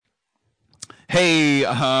Hey,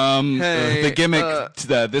 Hey, the gimmick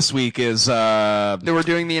this week is that we're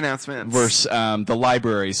doing the announcements. we're the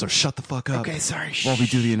library. So shut the fuck up. Okay, sorry. While we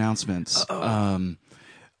do the announcements, Uh-oh.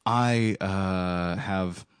 I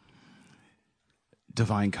have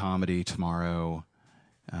Divine Comedy tomorrow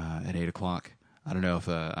at 8:00. I don't know if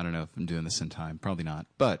I'm doing this in time. Probably not,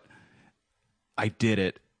 but I did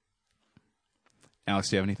it. Alex,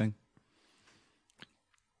 do you have anything?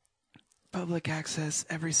 Public access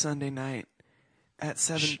every Sunday night at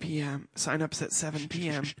 7 p.m. Sign-ups at 7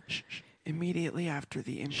 p.m. immediately after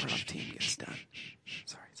the improv team gets done.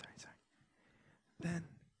 Sorry. Then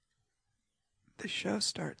the show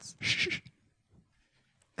starts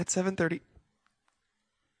at 7:30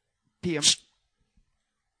 p.m.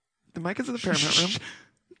 The mic is in the Paramount room.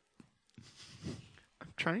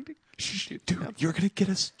 I'm trying to... Dude, you're going to get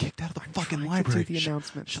us kicked out of the fucking library. To do the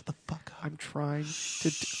announcement. Shut the fuck up. I'm trying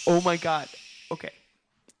to... Oh, my God. Okay.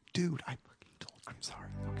 Dude, I fucking told you. I'm sorry.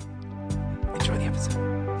 Okay. Enjoy the episode.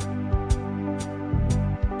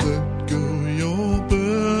 Let go your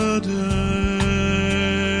burdens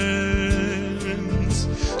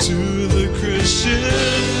to the Christian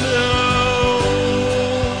now.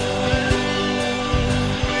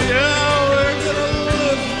 Yeah, we're gonna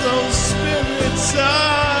lift those spirits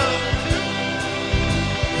up.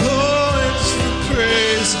 Oh, it's the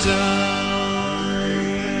praise time.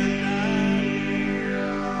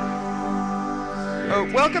 Oh,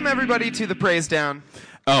 welcome everybody to the Praise Down.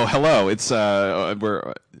 Oh, hello. It's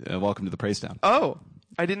we're welcome to the Praise Down. Oh,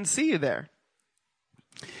 I didn't see you there.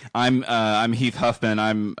 I'm Heath Huffman.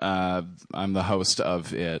 I'm the host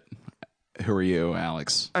of it. Who are you,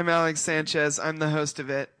 Alex? I'm Alex Sanchez. I'm the host of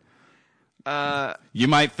it. You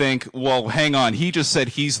might think, well, hang on. He just said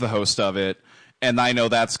he's the host of it, and I know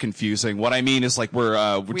that's confusing. What I mean is, like, we're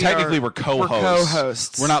co-hosts. We're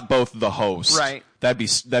co-hosts. We're not both the host. Right. That'd be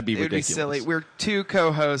It ridiculous. would be silly. We're two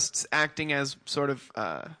co-hosts acting as sort of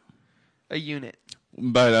a unit.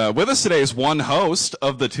 But with us today is one host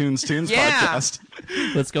of the Toons Yeah. podcast.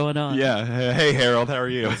 What's going on? Yeah. Hey, Harold. How are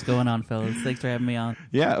you? What's going on, fellas? Thanks for having me on.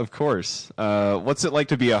 Yeah, of course. What's it like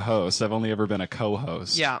to be a host? I've only ever been a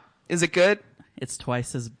co-host. Yeah. Is it good? It's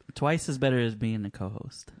twice as better as being a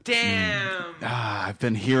co-host. Damn. I've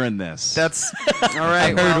been hearing this. That's all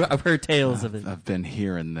right. I've heard tales of it. I've been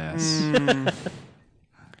hearing this.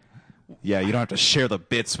 Yeah, you don't have to share the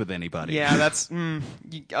bits with anybody. Yeah, that's.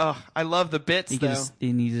 I love the bits You though.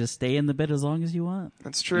 can just stay in the bit as long as you want.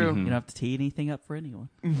 That's true. You don't have to tee anything up for anyone.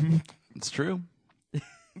 It's true.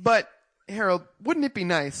 But Harold, wouldn't it be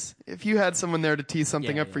nice if you had someone there to tee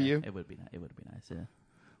something up for you? It would be. It would be nice. Yeah.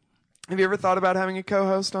 Have you ever thought about having a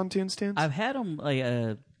co-host on Toons? I've had them like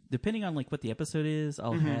depending on like what the episode is.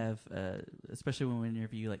 I'll have especially when we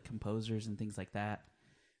interview like composers and things like that.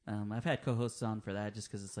 I've had co-hosts on for that just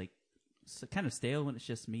because it's like kind of stale when it's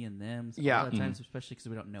just me and them. So Yeah. a lot of times, especially because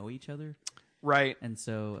we don't know each other. Right. And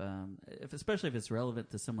so, especially if it's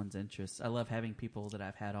relevant to someone's interests, I love having people that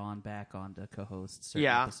I've had on back on to co-host certain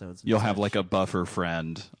episodes. You'll have like a buffer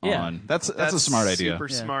friend on. That's a smart idea. Super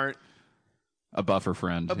smart. A buffer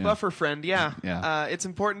friend. A buffer friend, yeah. Yeah. It's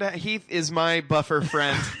important to... Heath is my buffer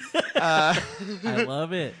friend. I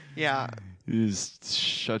love it. Yeah. Just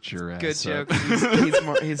shut your ass Good up.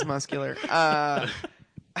 joke. He's muscular.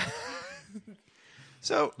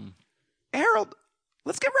 So, Harold,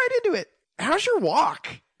 let's get right into it. How's your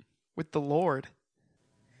walk with the Lord?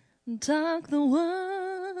 Talk the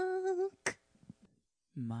walk.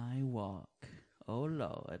 My walk. Oh,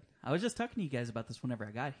 Lord. I was just talking to you guys about this whenever I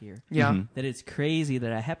got here. Yeah. That it's crazy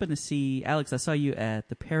that I happened to see... Alex, I saw you at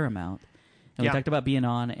the Paramount. And we talked about being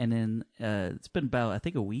on, and then it's been about, I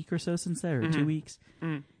think, a week or so since that, or 2 weeks.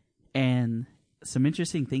 And some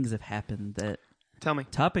interesting things have happened that... Tell me.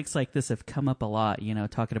 Topics like this have come up a lot,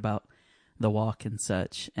 talking about the walk and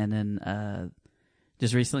such. And then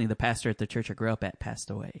just recently, the pastor at the church I grew up at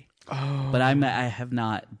passed away. Oh. But I have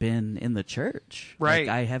not been in the church. Right.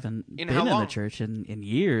 Like, I haven't been how in long? the church in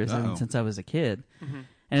years, I mean, since I was a kid. And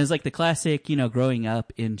it's like the classic, growing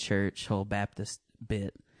up in church, whole Baptist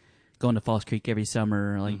bit, going to Falls Creek every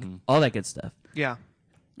summer, like all that good stuff. Yeah.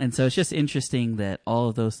 And so it's just interesting that all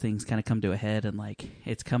of those things kind of come to a head, and like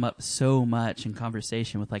it's come up so much in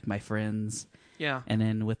conversation with like my friends. Yeah. And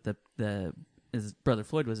then with his brother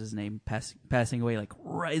Floyd was his name, passing away like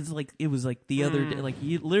right. It's like it was like the other day, like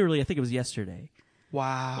literally I think it was yesterday.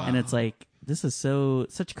 Wow. And it's like this is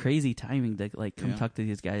such crazy timing to like come talk to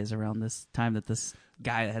these guys around this time that this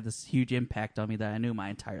guy that had this huge impact on me that I knew my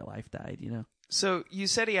entire life died. So you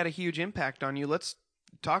said he had a huge impact on you. Let's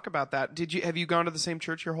talk about that. Have you gone to the same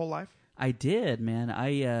church your whole life? I did, man.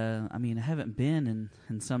 I mean, I haven't been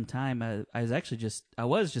in some time. I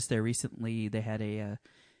was just there recently. They had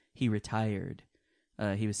he retired.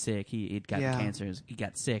 He was sick. He'd gotten cancer. He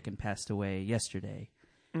got sick and passed away yesterday.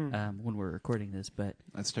 When we're recording this, but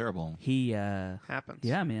That's terrible. he Happens.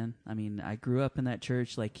 Yeah, man. I mean, I grew up in that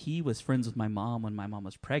church. Like, he was friends with my mom when my mom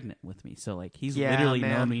was pregnant with me. So, like, he's literally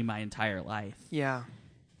known me my entire life. Yeah.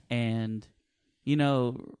 And, you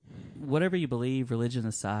know, whatever you believe, religion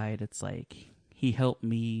aside, it's like he helped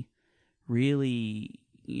me really,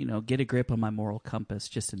 you know, get a grip on my moral compass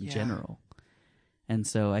just in general. And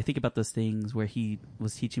so I think about those things where he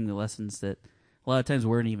was teaching me lessons that a lot of times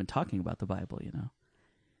weren't even talking about the Bible, you know.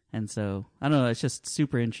 And so, I don't know, it's just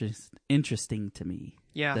super interesting to me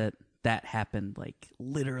that happened, like,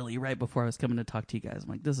 literally right before I was coming to talk to you guys. I'm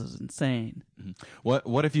like, this is insane. Mm-hmm.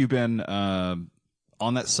 What have you been, on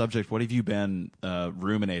that subject, what have you been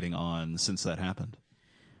ruminating on since that happened?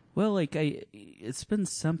 Well, like, it's been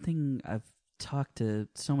something I've talked to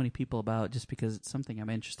so many people about just because it's something I'm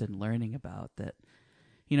interested in learning about. That,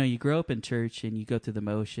 you know, you grow up in church and you go through the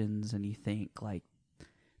motions and you think, like,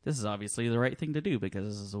 this is obviously the right thing to do because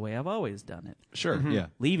this is the way I've always done it. Sure, yeah.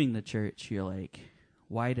 Leaving the church, you're like,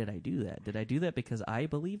 why did I do that? Did I do that because I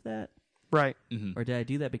believe that? Right. Mm-hmm. Or did I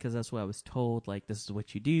do that because that's what I was told? Like, this is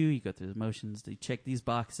what you do. You go through the motions. You check these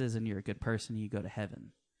boxes, and you're a good person. You go to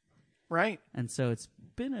heaven. Right. And so it's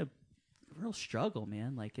been a real struggle,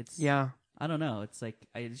 man. Like, it's... Yeah. I don't know. It's like...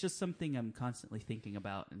 it's just something I'm constantly thinking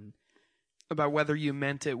about. And about whether you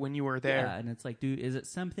meant it when you were there. Yeah, and it's like, dude, is it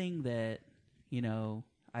something that, you know...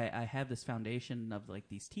 I have this foundation of, like,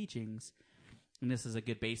 these teachings, and this is a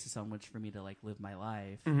good basis on which for me to, like, live my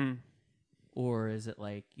life. Mm-hmm. Or is it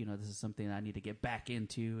like, you know, this is something that I need to get back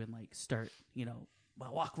into and, like, start, you know,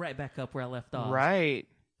 walk right back up where I left off. Right.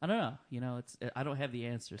 I don't know. You know, I don't have the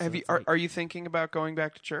answer. So Are you thinking about going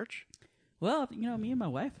back to church? Well, you know, me and my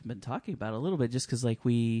wife have been talking about it a little bit just because, like,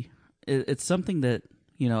 it's something that,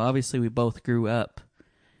 you know, obviously we both grew up.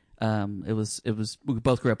 We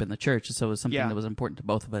both grew up in the church, so it was something that was important to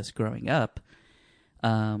both of us growing up.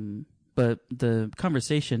 But the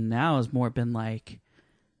conversation now has more been like,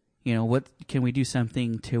 you know, what can we do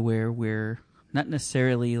something to where we're not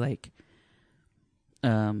necessarily like,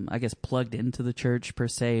 I guess plugged into the church per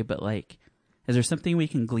se, but like, is there something we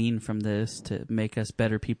can glean from this to make us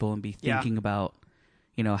better people and be thinking about,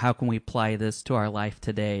 you know, how can we apply this to our life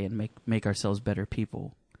today and make ourselves better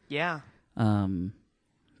people? Yeah.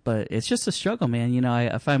 But it's just a struggle, man. You know,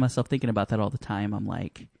 I find myself thinking about that all the time. I'm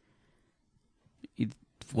like,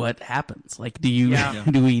 what happens? Like, do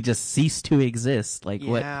we just cease to exist? Like,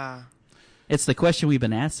 what? It's the question we've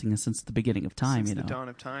been asking since the beginning of time, since you know. the dawn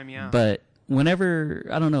of time, yeah. But whenever,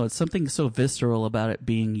 I don't know, it's something so visceral about it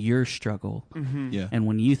being your struggle. Mm-hmm. Yeah. And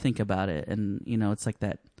when you think about it, and, you know, it's like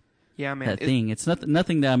that. Yeah, man. That thing. It's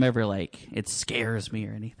nothing that I'm ever like, it scares me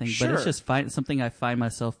or anything. Sure. But it's just something I find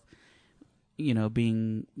myself, you know,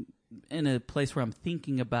 being in a place where I'm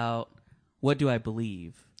thinking about what do I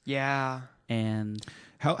believe? Yeah. And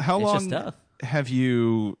how it's long just tough. have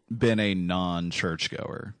you been a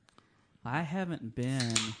non-churchgoer? I haven't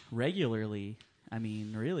been regularly, I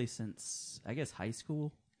mean, really since, I guess, high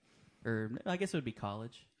school. Or I guess it would be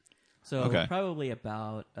college. So probably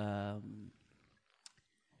about,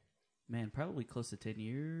 probably close to 10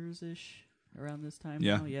 years-ish around this time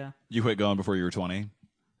now. Yeah. You quit going before you were 20?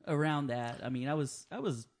 Around that. I mean, I was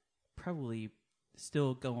probably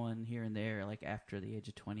still going here and there, like after the age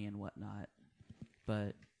of 20 and whatnot.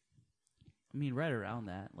 But I mean, right around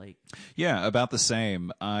that, like. Yeah, about the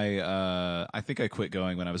same. I think I quit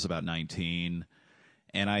going when I was about 19,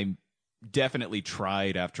 and I definitely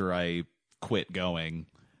tried after I quit going,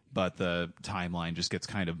 but the timeline just gets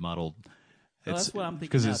kind of muddled. Well, that's what I'm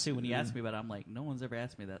thinking now too. When you ask me about it, I'm like, no one's ever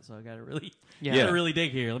asked me that, so I got to really, gotta really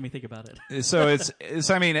dig here. Let me think about it. So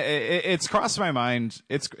I mean, it's crossed my mind.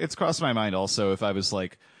 It's crossed my mind also if I was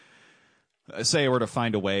like, say I were to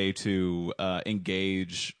find a way to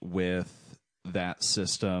engage with that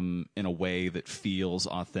system in a way that feels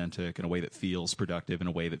authentic, in a way that feels productive, in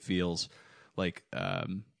a way that feels like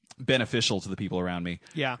beneficial to the people around me.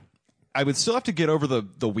 Yeah, I would still have to get over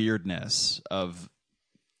the weirdness of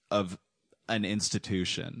an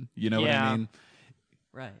institution. You know what I mean?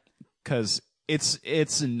 Right. Because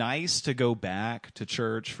it's nice to go back to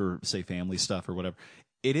church for, say, family stuff or whatever.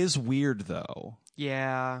 It is weird, though.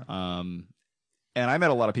 Yeah. And I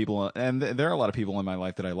met a lot of people, and there are a lot of people in my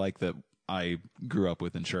life that I like that I grew up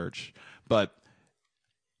with in church. But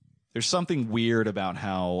there's something weird about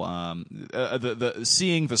how the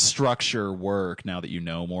seeing the structure work now that you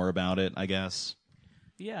know more about it, I guess.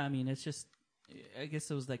 Yeah, I mean, it's just I guess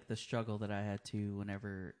it was like the struggle that I had to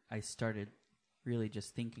whenever I started really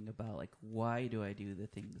just thinking about like, why do I do the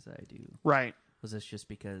things that I do? Right. Was this just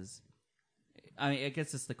because? I mean, I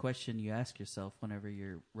guess it's the question you ask yourself whenever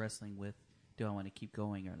you're wrestling with, do I want to keep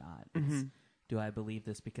going or not? It's, do I believe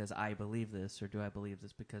this because I believe this, or do I believe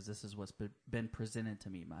this because this is what's been presented to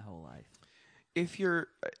me my whole life? If you're,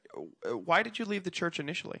 why did you leave the church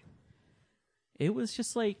initially? It was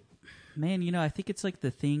just like, man, I think it's like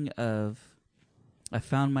the thing of, I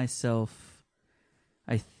found myself,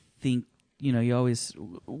 I think,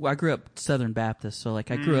 I grew up Southern Baptist, so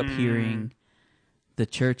like I grew up hearing the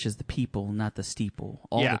church is the people, not the steeple,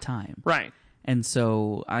 all the time. Right. And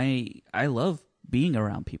so I love being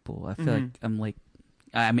around people. I feel like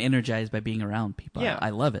I'm energized by being around people. Yeah. I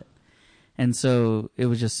love it. And so it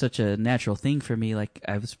was just such a natural thing for me. Like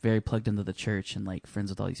I was very plugged into the church and like friends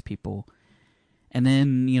with all these people. And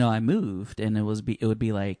then, I moved and it would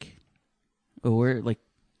be like,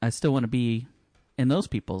 I still want to be in those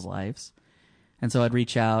people's lives. And so I'd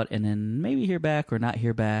reach out and then maybe hear back or not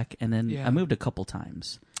hear back. And then I moved a couple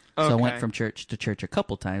times. Okay. So I went from church to church a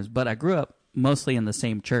couple times, but I grew up mostly in the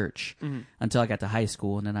same church until I got to high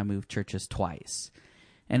school, and then I moved churches twice.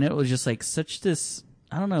 And it was just like such this,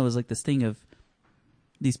 I don't know, it was like this thing of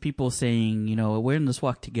these people saying, we're in this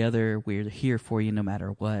walk together, we're here for you no matter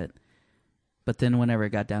what. But then whenever it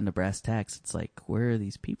got down to brass tacks, it's like, where are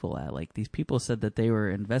these people at? Like, these people said that they were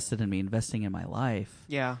invested in me, investing in my life.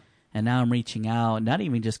 Yeah. And now I'm reaching out, not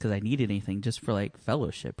even just because I needed anything, just for like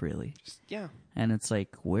fellowship, really. Yeah. And it's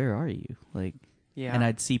like, where are you? Like, yeah. And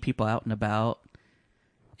I'd see people out and about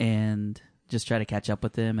and just try to catch up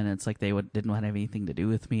with them. And it's like they didn't want to have anything to do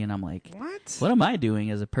with me. And I'm like, what am I doing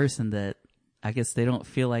as a person that I guess they don't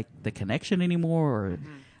feel like the connection anymore? Or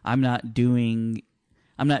I'm not being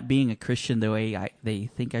a Christian the way they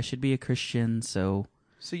think I should be a Christian. So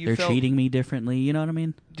they're treating me differently. You know what I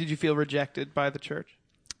mean? Did you feel rejected by the church?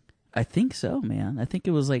 I think so, man. I think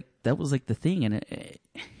it was like, that was like the thing. And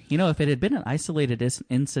if it had been an isolated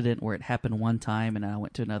incident where it happened one time and I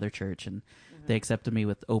went to another church and they accepted me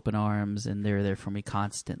with open arms and they were there for me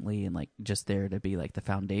constantly and like just there to be like the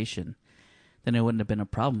foundation, then it wouldn't have been a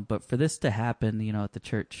problem. But for this to happen, at the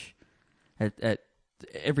church, at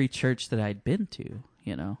every church that I'd been to,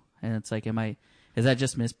 and it's like, is that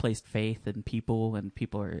just misplaced faith in people and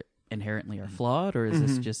people are inherently flawed, or is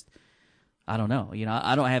this just, I don't know.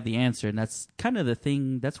 I don't have the answer, and that's kind of the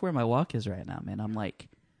thing. That's where my walk is right now, man. I'm like,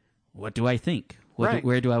 what do I think?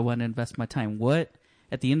 Where do I want to invest my time? What,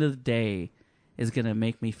 at the end of the day, is going to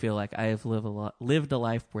make me feel like I have lived a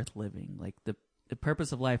life worth living? Like, the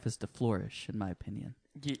purpose of life is to flourish, in my opinion.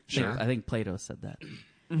 Sure. I think Plato said that.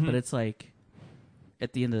 But it's like,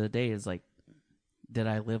 at the end of the day, is like, did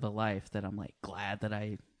I live a life that I'm like glad that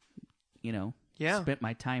I, spent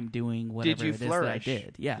my time doing whatever it is that I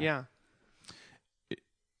did? Yeah. Yeah.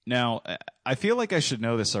 Now, I feel like I should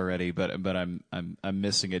know this already, but I'm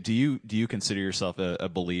missing it. Do you consider yourself a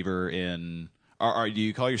believer in, or do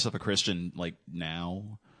you call yourself a Christian like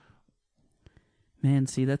now? Man,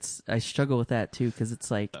 see, I struggle with that too, because it's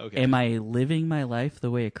like, am I living my life the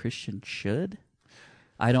way a Christian should?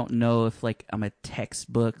 I don't know if like I'm a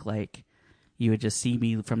textbook, like you would just see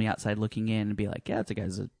me from the outside looking in and be like, yeah, that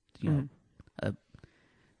guy's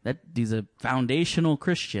that dude's a foundational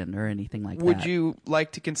Christian or anything like that. Would you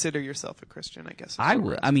like to consider yourself a Christian, I guess? I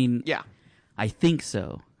would. I mean, yeah. I think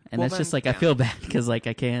so. And that's just like, I feel bad because like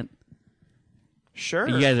I can't. Sure.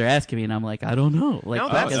 You guys are asking me and I'm like, I don't know. Like,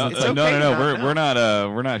 no,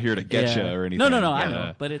 we're not here to get you or anything. No, I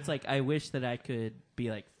know. But it's like, I wish that I could be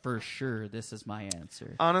like, for sure, this is my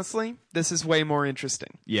answer. Honestly, this is way more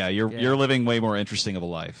interesting. Yeah, you're living way more interesting of a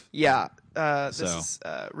life. Yeah. This is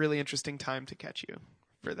a really interesting time to catch you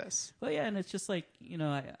for this. Well, yeah, and it's just like,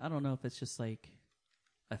 I don't know if it's just like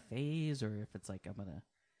a phase or if it's like I'm going to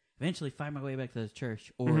eventually find my way back to the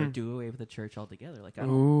church or do away with the church altogether. Like,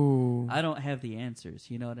 I don't have the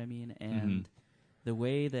answers, you know what I mean? And the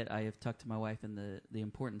way that I have talked to my wife and the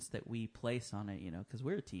importance that we place on it, because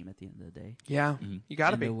we're a team at the end of the day. Yeah, you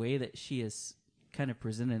got to be. The way that she has kind of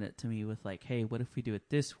presented it to me with like, hey, what if we do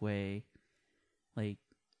it this way? Like,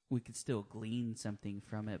 we could still glean something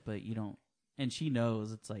from it, but you don't. And she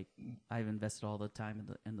knows it's like I've invested all the time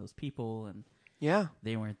in those people, and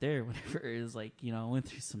they weren't there whenever it was like, I went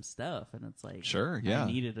through some stuff, and it's like, sure, yeah,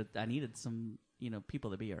 I needed some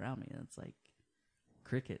people to be around me, and it's like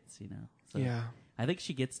crickets, So yeah, I think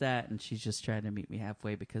she gets that, and she's just trying to meet me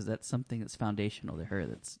halfway because that's something that's foundational to her,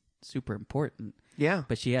 that's super important. Yeah,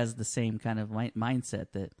 but she has the same kind of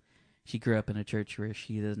mindset that she grew up in a church where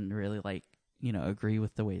she doesn't really like agree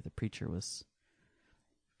with the way the preacher was.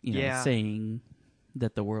 Saying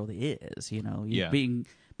that the world is. You know, Yeah. being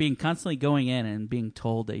constantly going in and being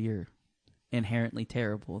told that you're inherently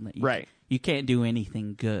terrible and that you can't do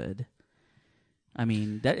anything good. I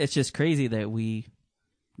mean, that it's just crazy that we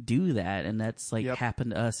do that, and that's like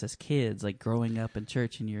happened to us as kids, like growing up in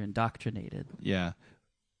church and you're indoctrinated. Yeah.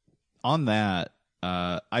 On that,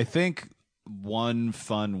 I think one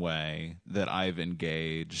fun way that I've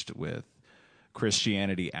engaged with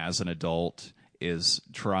Christianity as an adult is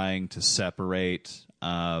trying to separate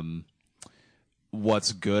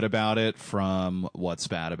what's good about it from what's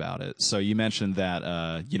bad about it. So you mentioned that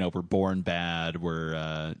we're born bad,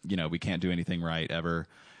 we're we can't do anything right ever.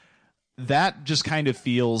 That just kind of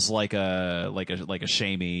feels like a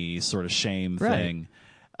shamey sort of shame thing,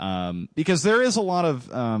 because there is a lot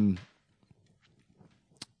of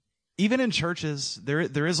even in churches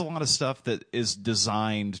there is a lot of stuff that is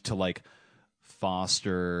designed to like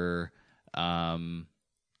foster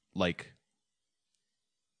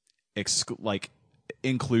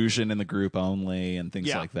inclusion in the group only and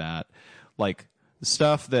things like that, like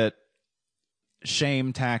stuff that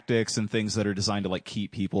shame tactics and things that are designed to like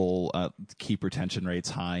keep people keep retention rates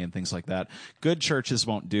high and things like that. Good churches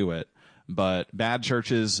won't do it, but bad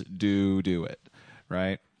churches do it,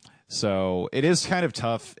 right? So it is kind of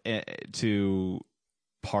tough to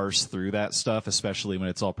parse through that stuff, especially when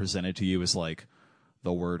it's all presented to you as like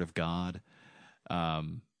the word of God.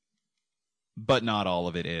 But not all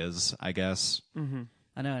of it is, I guess. Mm-hmm.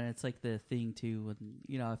 I know, and it's like the thing too. When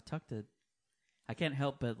I can't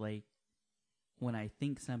help but like when I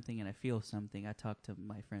think something and I feel something, I talk to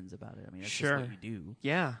my friends about it. I mean, that's just what you do.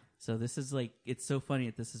 Yeah. So this is like, it's so funny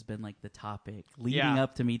that this has been like the topic leading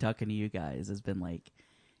up to me talking to you guys. Has been like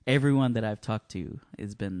everyone that I've talked to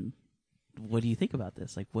has been, what do you think about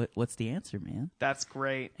this? Like, what's the answer, man? That's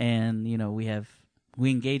great. And we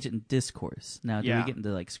engage in discourse. Now, do we get into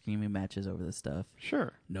like screaming matches over this stuff?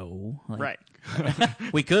 Sure. No. Like, Right.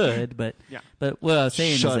 We could, but what I was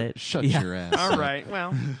saying is that shut your ass. All right.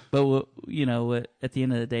 Well, but at the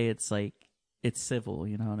end of the day, it's like it's civil.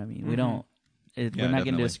 You know what I mean? We don't. We're not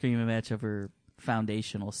getting into a screaming match over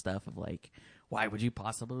foundational stuff of like, why would you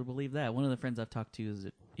possibly believe that? One of the friends I've talked to is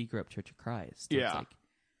that he grew up Church of Christ. So it's like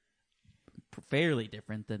fairly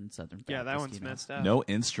different than Southern Baptist. Yeah, that one's messed up. No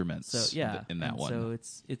instruments so, in that one. So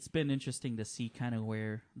it's been interesting to see kind of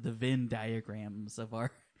where the Venn diagrams of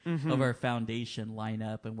our of our foundation line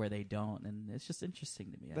up and where they don't, and it's just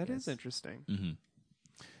interesting to me. That is interesting. Mm-hmm.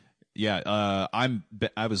 Yeah,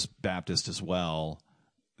 I was Baptist as well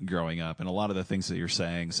growing up, and a lot of the things that you're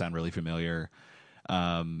saying sound really familiar.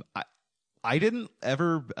 I didn't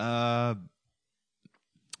ever. I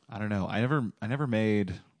don't know. I never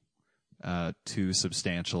made too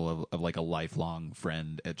substantial of like a lifelong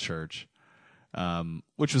friend at church,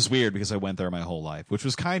 which was weird because I went there my whole life, which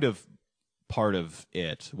was kind of part of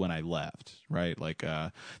it when I left, right? Like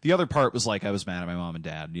the other part was like I was mad at my mom and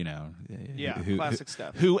dad, classic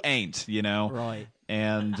stuff. Who ain't, right?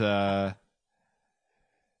 And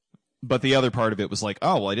but the other part of it was like,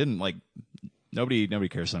 oh well, I didn't like nobody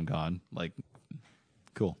cares I'm gone. Like,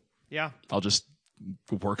 cool. Yeah, I'll just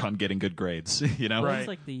work on getting good grades, Well, Right. it's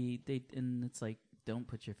like and it's like don't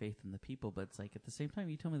put your faith in the people, but it's like at the same time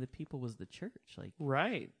you told me the people was the church. Like,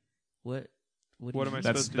 right. What am I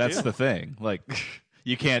supposed to That's do? the thing. Like,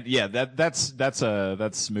 you can't. Yeah, that's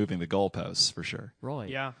moving the goalposts for sure. Right?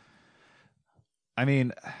 Yeah. I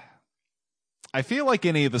mean, I feel like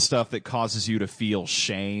any of the stuff that causes you to feel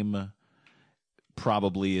shame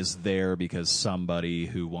probably is there because somebody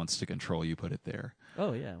who wants to control you put it there.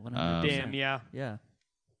 Oh yeah, 100%. Damn. Yeah. Yeah.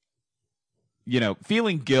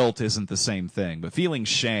 Feeling guilt isn't the same thing, but feeling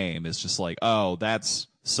shame is just like, oh, that's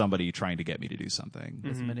somebody trying to get me to do something.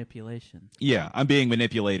 It's manipulation. Yeah, I'm being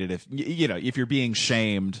manipulated. If if you're being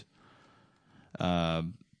shamed, or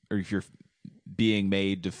if you're being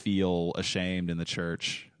made to feel ashamed in the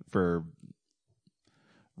church for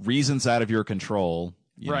reasons out of your control,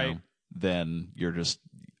 you know, then you're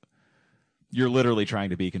literally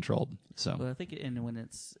trying to be controlled. So, Well, I think, and when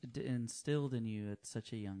it's instilled in you at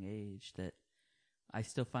such a young age, that I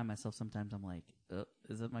still find myself sometimes. I'm like,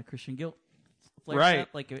 is it my Christian guilt? Flares Right. up?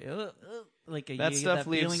 Like That you get stuff that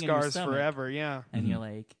leaves feeling in your scars stomach. forever. Yeah. And you're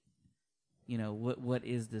like, what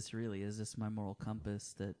is this really? Is this my moral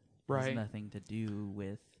compass that has Right. nothing to do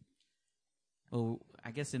with? Well,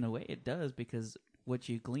 I guess in a way it does, because what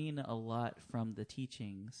you glean a lot from the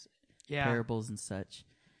teachings, parables and such,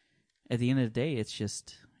 at the end of the day, it's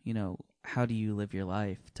just, how do you live your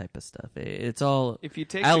life type of stuff. It's all If you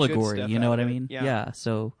take allegory, the good stuff you know out what I of it, mean? Yeah.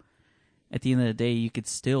 So at the end of the day, you could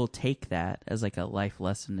still take that as like a life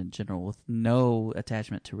lesson in general with no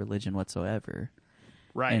attachment to religion whatsoever.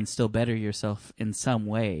 Right. and still better yourself in some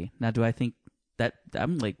way. Now, do I think that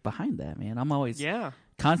I'm like behind that, man? I'm always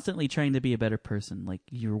constantly trying to be a better person. Like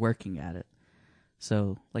you're working at it.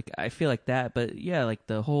 So like I feel like that, but yeah, like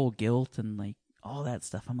the whole guilt and like all that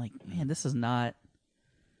stuff. I'm like, man, this isn't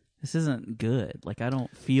good. Like I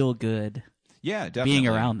don't feel good. Yeah, definitely. Being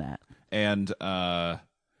around that. And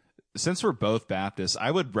since we're both Baptists,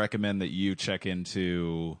 I would recommend that you check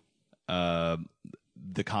into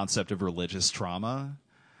the concept of religious trauma.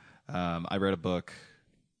 I read a book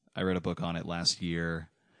on it last year,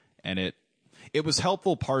 and it was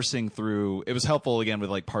helpful parsing through. It was helpful again with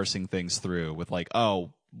like parsing things through with like,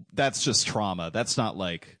 oh, that's just trauma. That's not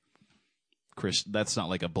like that's not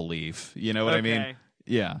like a belief. You know what I mean?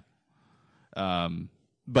 Yeah.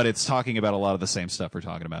 But it's talking about a lot of the same stuff we're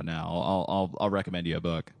talking about now. I'll recommend you a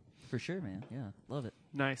book. For sure, man. Yeah, love it.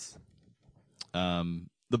 Nice.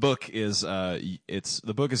 The book is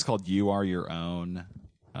called You Are Your Own.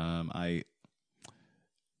 I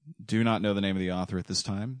do not know the name of the author at this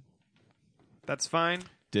time. That's fine.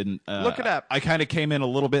 Didn't look it up. I kind of came in a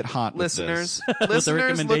little bit hot. Listeners, with this.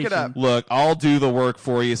 listeners, look it up. Look, I'll do the work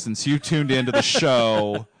for you since you tuned into the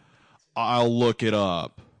show. I'll look it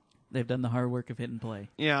up. They've done the hard work of hit and play.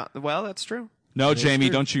 Yeah, well, that's true. No, Jamie,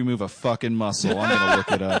 don't you move a fucking muscle. I'm going to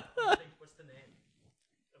look it up. What's the name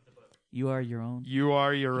of the book? You Are Your Own. You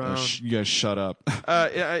Are Your Own. You guys shut up.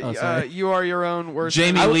 sorry. You Are Your Own. Worst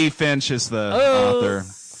Jamie Lee Finch is the author.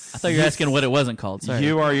 I thought you were asking what it wasn't called. Sorry.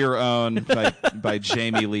 You Are Your Own by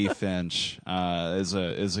Jamie Lee Finch is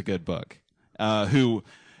a good book. Who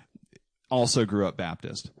also grew up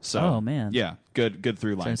Baptist. So, oh man, yeah, good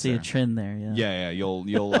through line. I see a trend there. Yeah,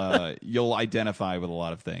 yeah. You'll identify with a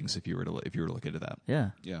lot of things if you were to look into that.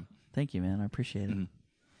 Yeah. Thank you, man. I appreciate it.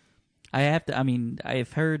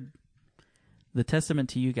 I've heard the testament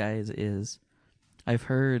to you guys is I've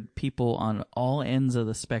heard people on all ends of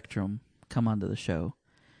the spectrum come onto the show,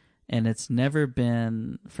 and it's never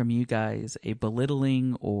been from you guys a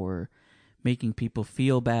belittling or making people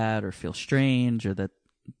feel bad or feel strange or that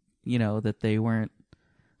that they weren't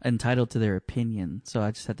entitled to their opinion. So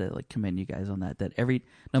I just had to like commend you guys on that. That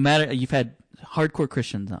no matter, you've had hardcore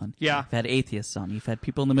Christians on, you've had atheists on, you've had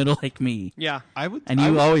people in the middle like me. Yeah,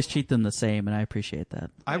 you always treat them the same, and I appreciate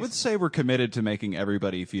that. I would say we're committed to making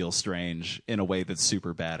everybody feel strange in a way that's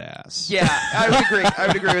super badass. Yeah, I would agree. I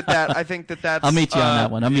would agree with that. I think that's. I'll meet you on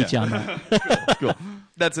that one. I'll meet you on that. Cool.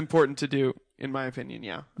 That's important to do, in my opinion.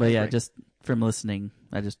 Yeah. But yeah, just from listening,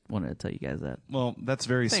 I just wanted to tell you guys that. Well, that's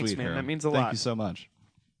very Thanks, sweet, man. Harold. That means a lot. Thank you so much.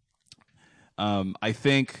 I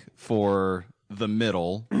think for the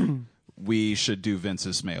middle, we should do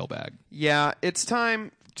Vince's mailbag. Yeah, it's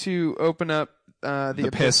time to open up the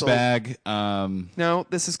piss epistle. bag. No,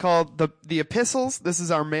 this is called the epistles. This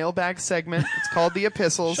is our mailbag segment. It's called the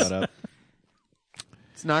epistles. Shut up.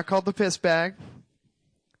 It's not called the piss bag.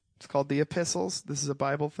 It's called the epistles. This is a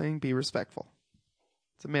Bible thing. Be respectful.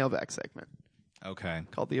 It's a mailbag segment Okay.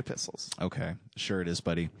 called the epistles. Okay. Sure it is,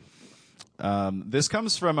 buddy. This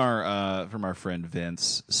comes from our friend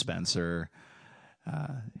Vince Spencer.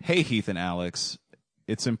 Hey, Heath and Alex.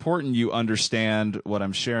 It's important you understand what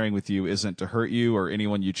I'm sharing with you isn't to hurt you or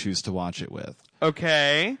anyone you choose to watch it with.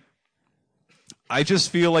 Okay. I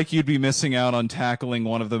just feel like you'd be missing out on tackling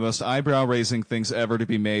one of the most eyebrow-raising things ever to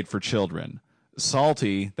be made for children.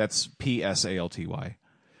 Psalty, that's Psalty,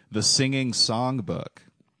 the Singing Songbook.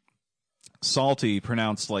 Psalty,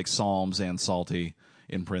 pronounced like Psalms and salty,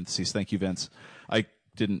 in parentheses. Thank you, Vince. I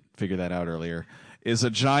didn't figure that out earlier. Is a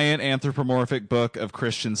giant anthropomorphic book of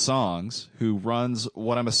Christian songs who runs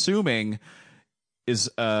what I'm assuming is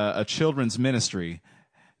a children's ministry.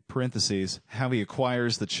 Parentheses. How he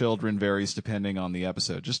acquires the children varies depending on the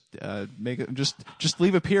episode. Just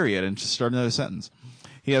leave a period and just start another sentence.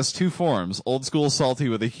 He has two forms: old school Psalty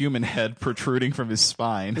with a human head protruding from his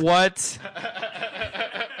spine. What?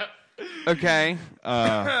 Okay.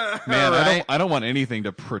 Man, right. I don't want anything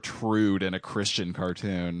to protrude in a Christian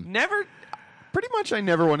cartoon. Pretty much I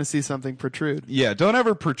never want to see something protrude. Yeah, don't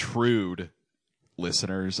ever protrude,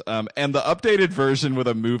 listeners. And the updated version with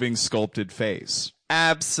a moving sculpted face.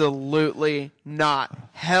 Absolutely not.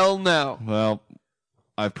 Hell no. Well,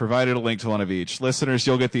 I've provided a link to one of each. Listeners,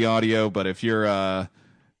 you'll get the audio, but if you're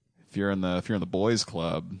in the boys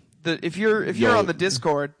club, If you're on the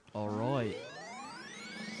Discord, All right.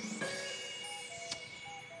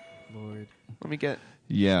 Lord. let me get.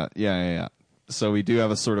 Yeah. So we do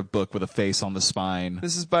have a sort of book with a face on the spine.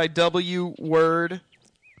 This is by W. Word.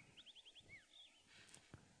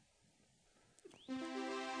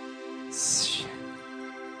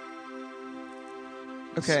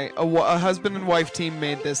 Okay, a husband and wife team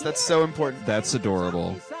made this. That's so important. That's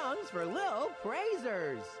adorable. Songs for little praisers.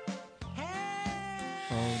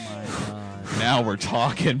 Now we're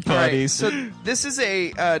talking, All right, buddies. so this is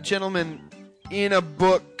a gentleman in a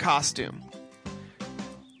book costume.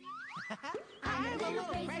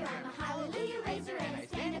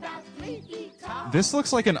 This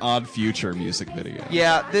looks like an Odd Future music video.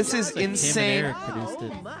 Yeah, this is It's like insane. Tim and Eric produced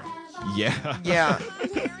it. Yeah. Yeah,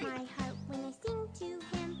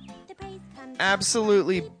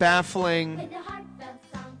 absolutely baffling.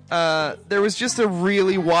 There was just a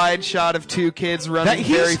really wide shot of two kids running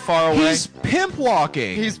very far away. He's pimp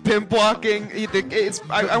walking. He's pimp walking. I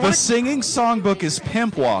the want singing songbook is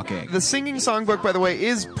pimp walking. the singing songbook, by the way,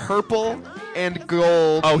 is purple and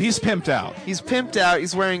gold. Oh, he's pimped out. He's pimped out.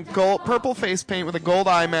 He's wearing purple face paint with a gold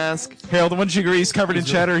eye mask. Harold, the one you agree he's covered in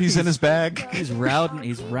cheddar. He's in his bag. He's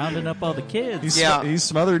rounding up all the kids. He's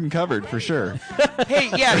smothered and covered for sure. Hey,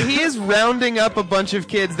 yeah, he is rounding up a bunch of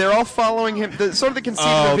kids. They're all following him. Sort of the conceit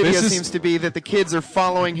of the video this is- seems to be that the kids are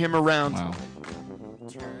following him around. Wow.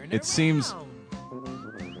 It seems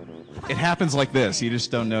it happens like this. You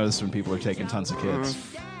just don't notice when people are taking tons of kids.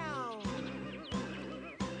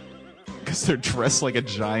 Because they're dressed like a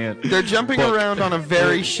giant. They're jumping book. around on a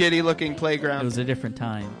very shitty looking It playground. was a different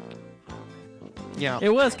time. Yeah. It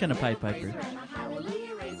was kind of Pied Piper.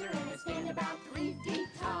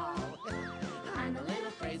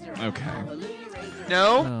 Okay.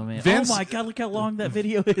 No? Oh man! Vince- Oh my god! Look how long that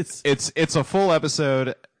video is. It's a full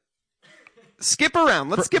episode. Skip around.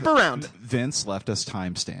 Let's skip around. Vince left us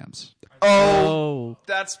timestamps. Oh, Oh,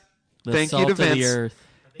 that's the thank you salt to of the Vince. earth.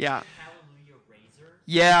 Yeah.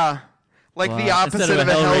 Yeah. Like the Wow. opposite Instead of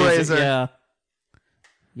a Hellraiser. Yeah.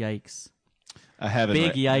 Yikes! A heaven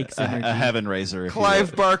Big yikes a energy. heaven raiser. if you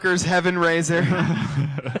Clive will. Barker's Heaven Raiser.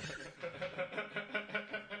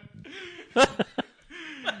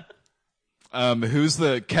 Who's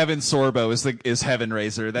the Kevin Sorbo is heaven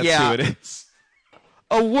raiser. That's Yeah. who it is.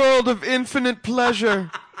 A world of infinite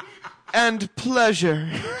pleasure and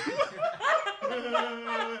pleasure.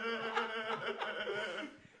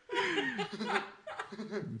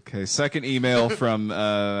 Okay, second email from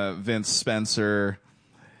Vince Spencer.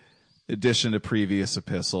 Addition to previous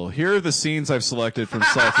epistle. Here are the scenes I've selected from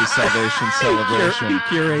Psalty Salvation Celebration,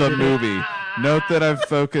 curated the it. movie. Note that I've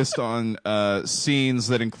focused on scenes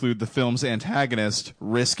that include the film's antagonist,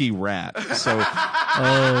 Risky Rat. So,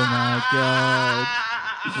 Oh my god!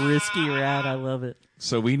 Risky rat. I love it.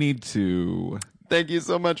 so we need to. Thank you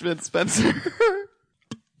so much, Vince Spencer.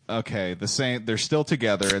 Okay, they're still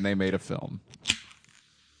together and they made a film.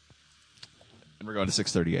 And we're going to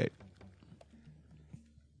 638.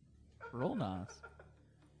 Roll nos.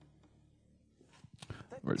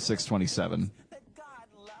 We're at 627. That God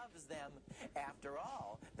loves them. After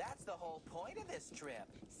all, that's the whole point of this trip.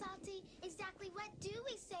 Salty, exactly what do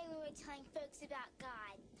we say when we're telling folks about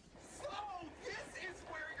God? So, this is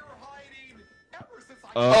where you're hiding. Ever since I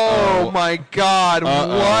Oh my god,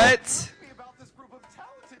 what? told me about this group of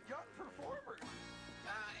talented young performers.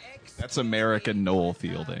 That's American Noel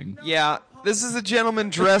Fielding. Yeah, this is a gentleman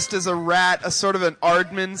dressed as a rat, a sort of an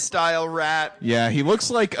Aardman-style rat. Yeah, he looks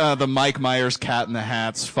like the Mike Myers Cat in the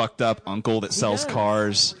Hat's fucked up uncle that sells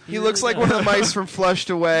cars. He looks like one of the mice from Flushed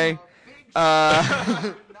Away.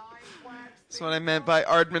 That's what I meant by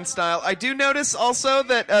Aardman style. I do notice also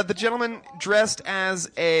that the gentleman dressed as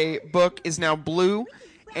a book is now blue,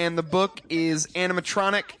 and the book is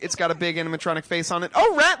animatronic. It's got a big animatronic face on it.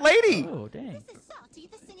 Oh, Rat Lady! Oh dang! This is Salty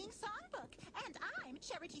the Singing Songbook, and I'm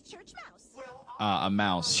Charity Church Mouse. A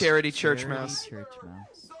mouse. Charity Church Mouse. Church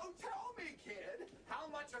mouse. So tell me, kid, how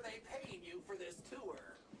much are they paying you for this tour?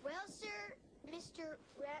 Well, sir, Mr.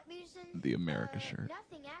 Ratmusen. The America shirt.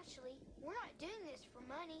 Nothing, actually. We're not doing this for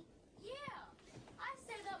money. Yeah, I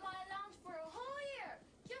saved up my allowance for a whole year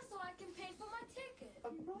just so I can pay for my ticket.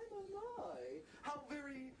 My. How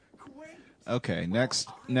very quaint. Okay, next.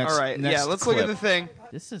 All right, next yeah, let's look at clip. the thing.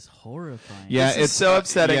 This is horrifying. Yeah, This is it's so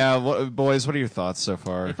upsetting. Yeah, boys, what are your thoughts so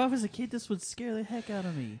far? If I was a kid, this would scare the heck out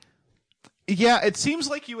of me. Yeah, it seems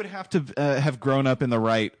like you would have to have grown up in the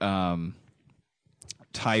right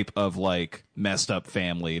type of like messed up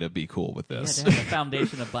family to be cool with You had this. to have a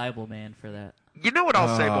foundation of Bible man for that. You know what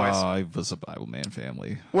I'll say, boys? I was a Bible man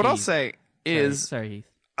family. What I'll say is, Sorry, Heath.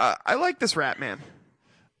 I like this rat man.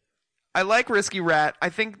 I like Risky Rat. I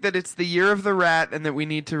think that it's the year of the rat and that we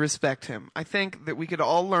need to respect him. I think that we could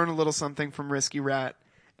all learn a little something from Risky Rat.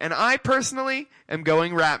 And I personally am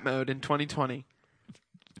going rat mode in 2020.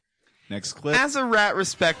 Next clip. As a rat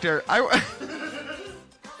respecter,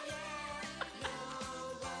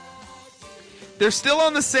 they're still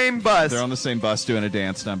on the same bus. They're on the same bus doing a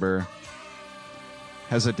dance number.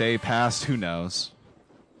 Has a day passed? Who knows?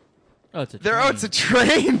 Oh, it's a. They're, oh, train. it's a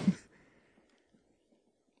train.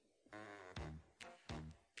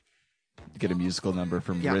 get a musical number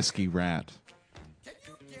from Yeah. Risky Rat. Can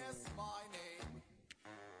you guess my name?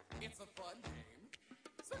 It's a fun game.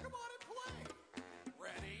 So come on and play.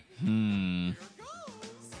 Ready? Here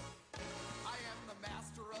goes. I am the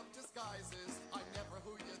master of disguises. I'm never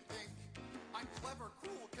who you think. I'm clever,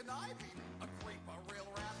 cruel, conniving. A creep, a real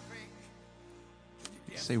rat fink.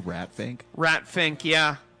 Say Rat Fink? Rat Fink,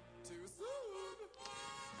 yeah. Too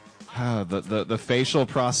soon. The facial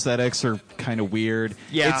prosthetics are kind of weird.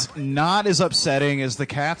 Yeah. It's not as upsetting as the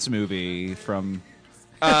Cats movie from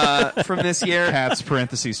From this year. Cats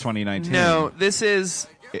parentheses 2019. No, this is...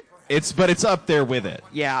 But it's up there with it.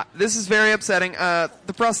 Yeah, this is very upsetting. The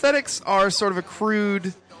prosthetics are sort of a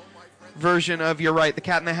crude version of, you're right, the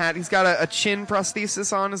Cat in the Hat. He's got a chin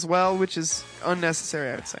prosthesis on as well, which is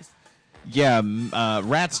unnecessary, I would say. Yeah,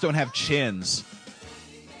 rats don't have chins.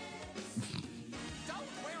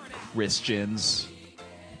 Christians.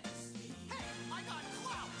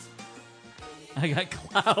 I got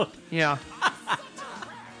clout. Yeah.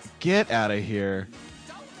 Get out of here.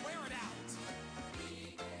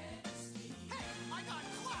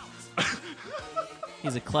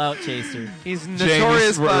 He's a clout chaser. He's notorious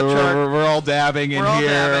James, clout shark. we're all dabbing in We're all here.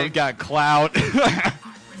 dabbing. Got clout.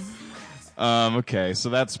 Okay, so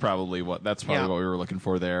that's probably what what we were looking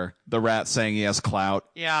for there. The rat saying he has clout.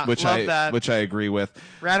 Yeah, which love that. which I agree with.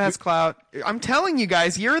 Rat has clout. I'm telling you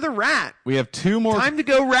guys, you're the rat. We have two more. Time to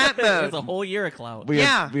go rat There's a mode. whole year of clout. we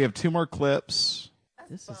have 2 more clips.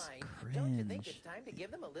 This is Don't you think cringe. it's time to give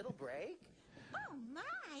them a little break? Oh my,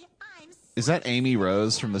 I'm Is that Amy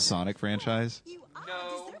Rose from the Sonic franchise? You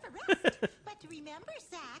all deserve a rest. But remember,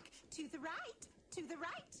 Zach, to the right, to the right.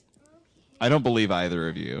 I don't believe either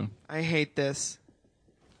of you. I hate this.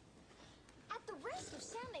 At the risk of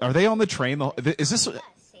sounding Are they on the train? Is this? us,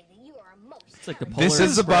 Haley, you are a most It's like the Polar This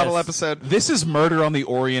This is a bottle Express. episode. This is Murder on the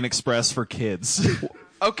Orient Express for kids.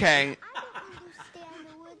 Okay. I don't understand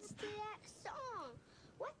the words to that song.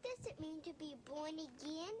 What does it mean to be born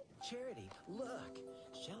again? Charity, look.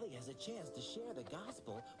 Shelley has a chance to share the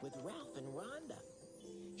gospel with Ralph and Rhonda.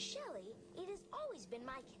 Shelley, it has always been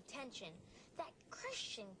my contention that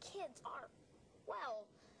Christian kids are, well,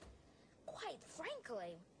 quite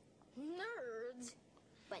frankly, nerds.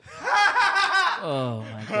 But Oh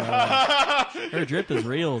my god. Her drip is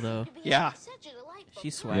real though. to be Yeah. such a delightful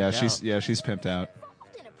She's time swagged she's pimped out.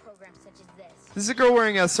 involved in a program such as this. This is a girl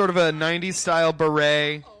wearing a sort of a 90s style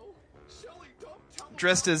beret,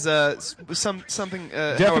 dressed as something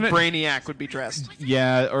how a Definite- brainiac would be dressed.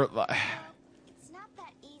 Yeah, or It's not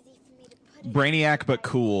that easy for me to put it. Brainiac but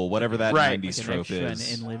cool, whatever that Right. 90s An trope extra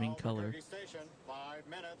is. in living color.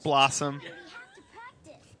 Blossom. We have to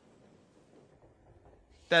practice.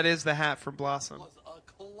 That is the hat for Blossom. Was a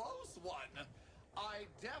close one. I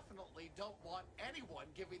definitely don't want anyone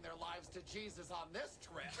giving their lives to Jesus on this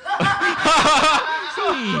trip.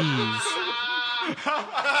 Jeez.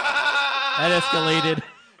 That escalated.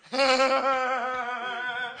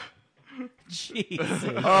 Jesus.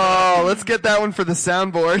 Oh, let's get that one for the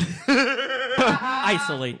soundboard.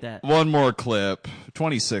 Isolate that. One more clip.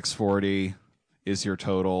 2640 is your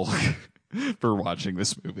total for watching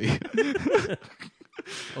this movie.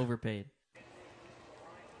 Overpaid.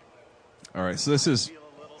 All right, so this is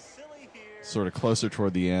sort of closer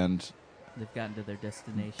toward the end. They've gotten to their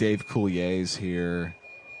destination. Dave Coulier's here.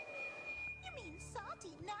 You mean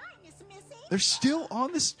Salty 9 is missing? They're still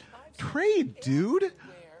on this train, dude.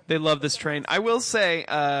 They love this train. I will say,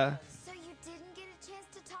 So you didn't get a chance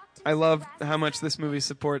to talk to I Mr. love Rasmussen? how much this movie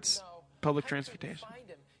supports public transportation. Find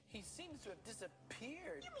him. He seems to have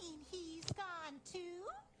disappeared. You mean he's gone too?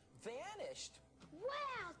 Vanished.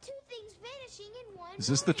 Wow, two things vanishing in one. Is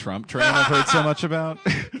this the Trump train I've heard so much about?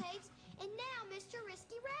 And now Mr.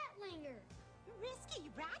 Risky Ratlinger. Risky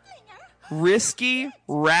Rattlinger? Risky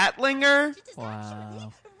Rattlinger? It is Wow.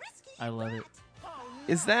 actually Risky I love it. Rat. Oh,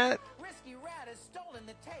 Is that... Risky Rat has stolen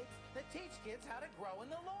the tapes that teach kids how to grow in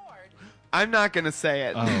the Lord. I'm not going to say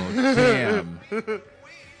it. Oh, damn.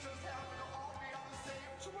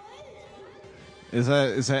 Is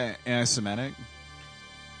that anti-Semitic?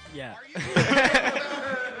 Yeah.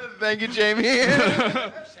 Thank you, Jamie.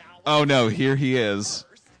 Oh no, here he is.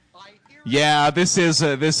 Yeah, this is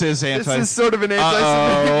anti. This is sort of an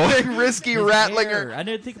anti-Semitic thing. Risky His Rattlinger. hair. I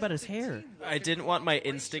didn't think about his hair. I didn't want my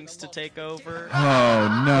instincts to take over. Oh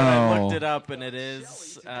I looked it no. up, and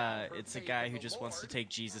it's a guy who just wants to take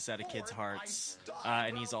Jesus out of kids' hearts,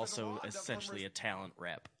 and he's also essentially a talent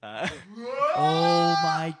rep. Oh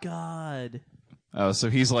my god. Oh, so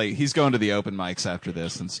he's going to the open mics after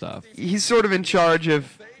this and stuff. He's sort of in charge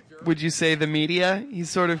of, would you say, the media? He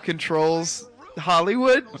sort of controls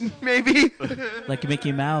Hollywood, maybe? Like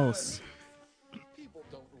Mickey Mouse. People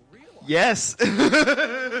don't realize Yes.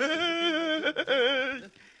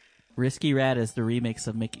 Risky Rat is the remix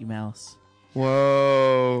of Mickey Mouse.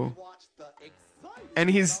 Whoa. And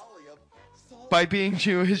he's, by being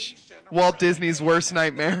Jewish, Walt Disney's worst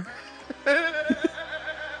nightmare.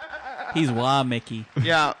 He's Wah Mickey.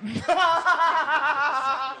 Yeah.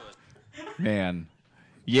 Man.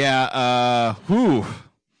 Yeah, whew.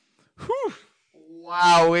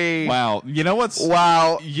 Wowee. Wow. You know what's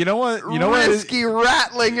Wow. You know what Risky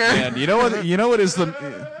Ratlinger. Man, you know what is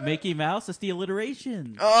the Mickey Mouse is the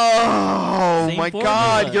alliteration. Oh Same my formula.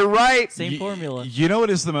 God, you're right. Same formula. You know what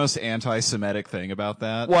is the most anti-Semitic thing about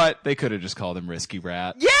that? What? They could have just called him Risky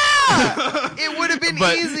Rat. Yeah! It would have been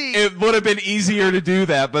But easy. it would have been easier to do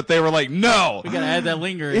that, but they were like, no. We gotta add that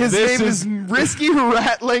linger. His This name is- is Risky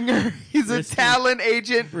Ratlinger. He's Risky- a talent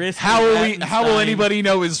agent. Risky How will Rattenstein. anybody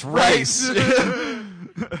know his race?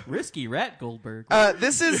 Risky Rat Goldberg.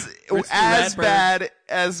 This is Risky as Ratberg. bad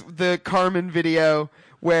as the Carmen video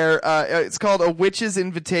where it's called A Witch's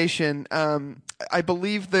Invitation. I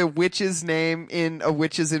believe the witch's name in A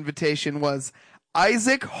Witch's Invitation was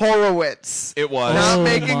Isaac Horowitz. It was. Not Oh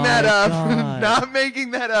making my that up. God. Not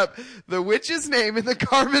making that up. The witch's name in the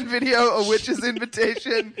Carmen video, A Witch's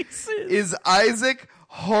Invitation, is Isaac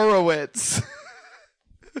Horowitz.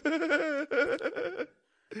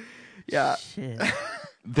 Yeah. Shit.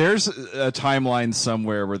 There's a timeline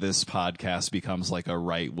somewhere where this podcast becomes like a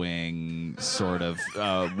right-wing sort of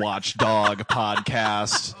watchdog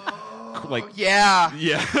podcast. Like, Yeah.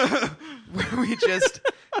 yeah. Where we just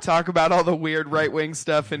talk about all the weird right-wing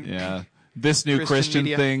stuff and Yeah. This new Christian Christian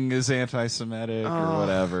media. thing is anti-Semitic or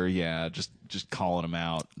whatever. Yeah, just calling them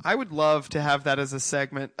out. I would love to have that as a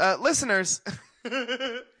segment. Listeners,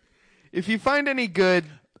 if you find any good,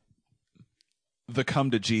 The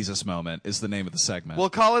Come to Jesus moment is the name of the segment. we'll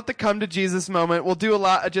call it the Come to Jesus moment. We'll do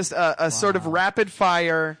a sort of rapid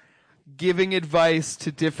fire giving advice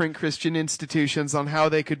to different Christian institutions on how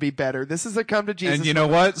they could be better. This is a Come to Jesus and you know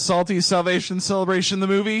what? Salty Salvation Celebration, the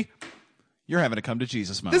movie? You're having a Come to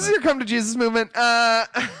Jesus moment. This is your Come to Jesus movement.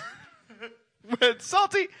 But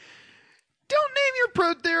Salty, don't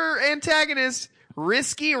name their antagonist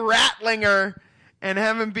Risky Ratlinger and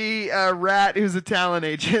have him be a rat who's a talent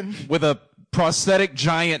agent. With a prosthetic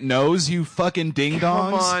giant nose, you fucking ding-dongs.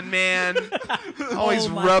 Come on, man. Always Oh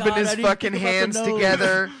my rubbing God, I his didn't fucking think about the hands nose.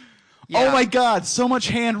 together. Oh Yeah. my God, so much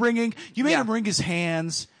hand wringing. You made Yeah. him wring his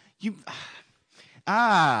hands. You... Jamie,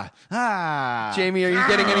 are you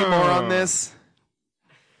getting any more on this?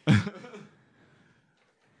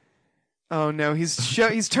 Oh no, he's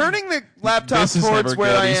turning the laptop This is towards never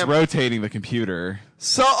where good. I He's am. rotating the computer.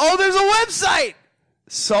 So, there's a website!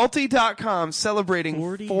 Salty.com celebrating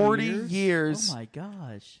 40 years. Oh my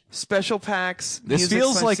gosh. Special packs. This music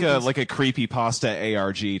feels like CDs. a creepypasta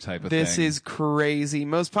ARG type of thing. This is crazy.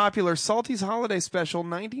 Most popular Salty's holiday special,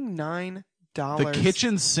 $99. the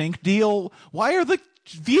kitchen sink deal. Why are the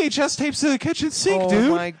VHS tapes in the kitchen sink, oh dude?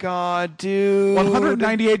 my god, dude.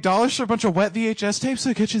 $198 for a bunch of wet VHS tapes in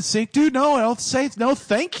the kitchen sink, dude. No, I'll say no,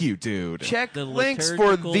 thank you, dude. Check The links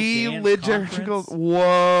for liturgical the dance liturgical. conference?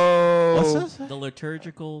 Whoa. What's this? The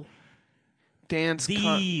liturgical. Dance.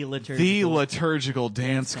 The liturgical. The liturgical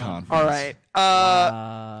dance conference. All right.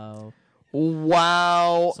 Wow.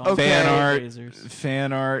 Wow. Song Okay.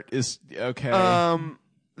 Fan art is okay.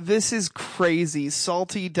 This is crazy.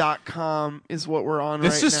 Salty.com is what we're on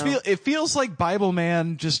This right just now. it feels like Bible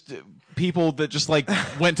Man, just people that just like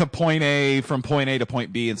went to point A from point A to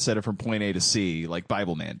point B instead of from point A to C, like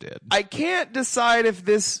Bible Man did. I can't decide if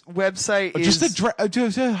this website is Just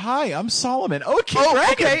hi, I'm Solomon. Okay, Oh,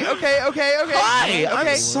 dragon. okay. Hi, I'm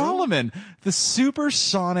Okay. Solomon, the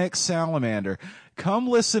supersonic salamander. Come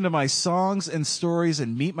listen to my songs and stories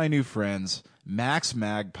and meet my new friends, Max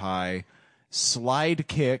Magpie, Slide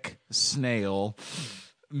Kick Snail,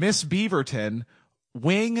 Miss Beaverton,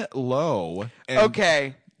 Wing Low. And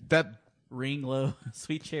Okay. That Ring Low.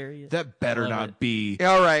 Sweet Chariot. that better Love not it. be.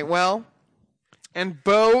 All right. Well, and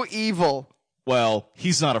Bo Evil. Well,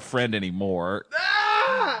 he's not a friend anymore.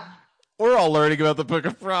 We're all learning about the Book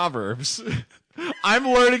of Proverbs. I'm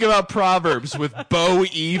learning about Proverbs with Bo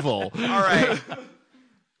Evil. All right.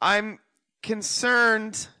 I'm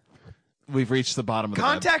concerned. We've reached the bottom of the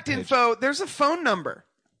Contact web page. info. There's a phone number.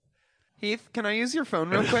 Heath, can I use your phone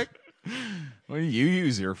real quick? Well, you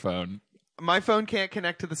use your phone. My phone can't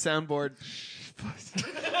connect to the soundboard.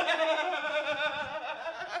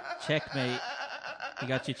 Checkmate. He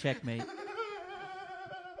got you checkmate.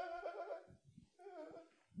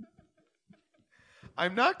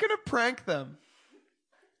 I'm not going to prank them.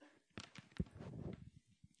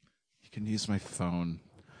 You can use my phone.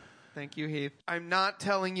 Thank you, Heath. I'm not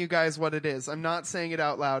telling you guys what it is. I'm not saying it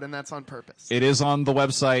out loud, and that's on purpose. It is on the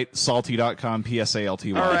website, psalty.com,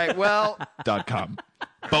 Psalty. All right, well... .com.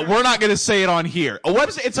 But we're not going to say it on here. A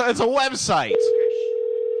website. It's a website.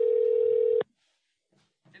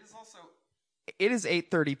 It is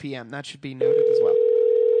 8:30 p.m. That should be noted as well.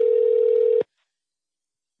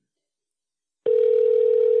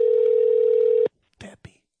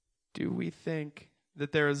 Debbie. Do we think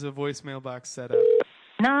that there is a voicemail box set up?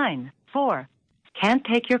 9-4. Can't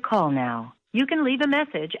take your call now. You can leave a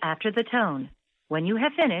message after the tone. When you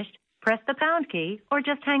have finished, press the pound key or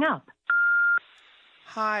just hang up.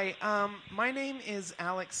 Hi, my name is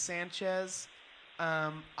Alex Sanchez.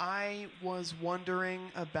 I was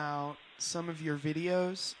wondering about some of your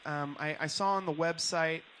videos. I saw on the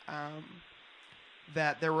website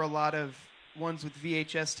that there were a lot of ones with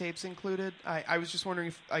VHS tapes included. I was just wondering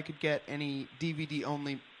if I could get any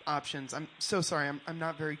DVD-only options. I'm so sorry. I'm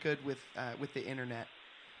not very good with the internet.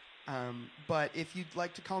 But if you'd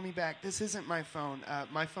like to call me back, this isn't my phone.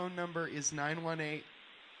 My phone number is 918.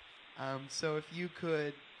 So if you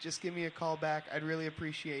could just give me a call back, I'd really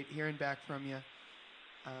appreciate hearing back from you.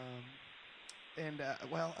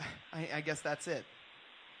 Well, I guess that's it.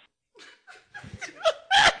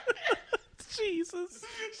 Jesus.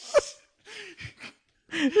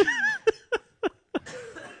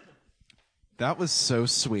 That was so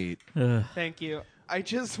sweet. Thank you. I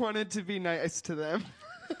just wanted to be nice to them.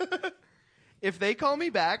 If they call me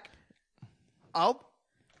back,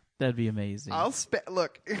 That'd be amazing.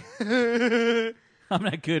 Look. I'm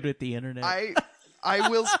not good with the internet. I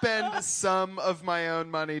will spend some of my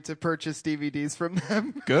own money to purchase DVDs from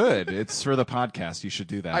them. Good. It's for the podcast. You should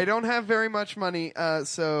do that. I don't have very much money,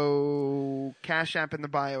 so Cash App in the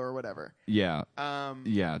bio or whatever. Yeah.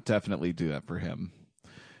 Yeah, definitely do that for him.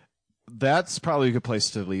 That's probably a good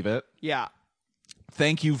place to leave it. Yeah.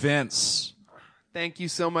 Thank you, Vince. Thank you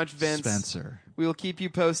so much, Vince. Spencer. We will keep you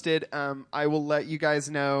posted. I will let you guys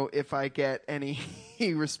know if I get any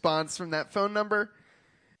response from that phone number.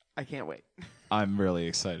 I can't wait. I'm really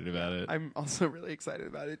excited about it. I'm also really excited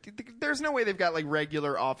about it. There's no way they've got like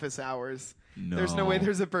regular office hours. No. There's no way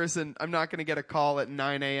there's a person. I'm not going to get a call at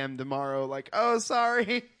 9 a.m. tomorrow like, oh,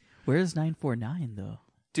 sorry. Where's 949, though?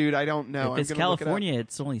 Dude, I don't know. If it's California,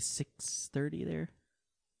 it's only 6:30 there.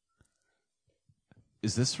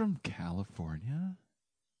 Is this from California?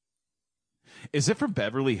 Is it from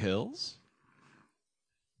Beverly Hills?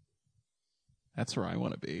 That's where I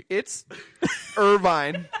want to be. It's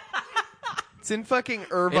Irvine. It's in fucking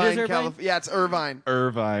Irvine, California. Yeah, it's Irvine.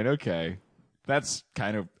 Irvine, okay. That's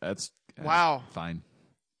wow. Fine.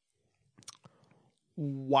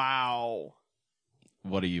 Wow.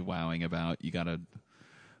 What are you wowing about? You gotta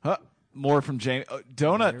more from Jamie.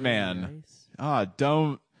 Donut Man.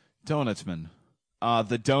 Donut Man.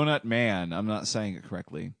 The Donut Man. I'm not saying it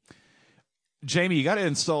correctly. Jamie, you gotta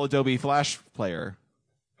install Adobe Flash Player.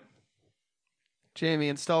 Jamie,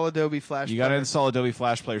 install Adobe Flash Player. You gotta install Adobe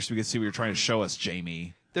Flash Player so we can see what you're trying to show us,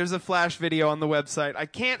 Jamie. There's a Flash video on the website. I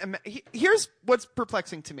can't here's what's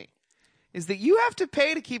perplexing to me. Is that you have to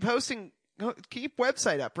pay to keep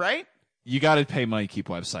website up, right? You got to pay money to keep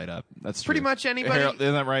website up. That's pretty true. much anybody. Harold,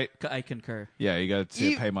 isn't that right? I concur. Yeah, you got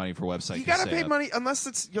to pay money for website. You got to pay money unless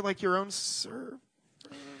it's your own server.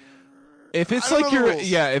 If it's like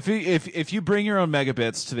if you bring your own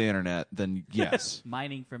megabits to the internet, then yes.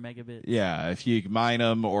 Mining for megabits. Yeah, if you mine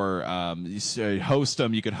them or you host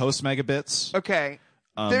them, you could host megabits. Okay.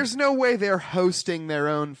 There's no way they're hosting their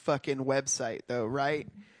own fucking website though, right?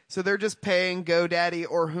 So they're just paying GoDaddy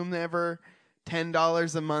or whomever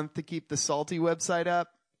 $10 a month to keep the Psalty website up.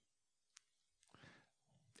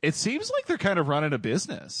 It seems like they're kind of running a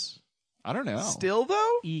business. I don't know. Still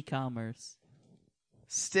though? E-commerce.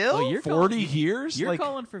 Still? Oh, you're 40 years? You're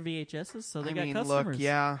calling for VHSs, so they got customers. Look,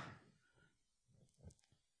 yeah.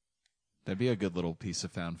 That'd be a good little piece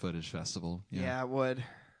of found footage festival. Yeah, it would.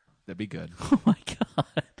 That'd be good. Oh my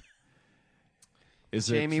god.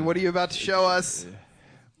 Jamie, what are you about to show us?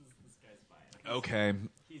 Okay.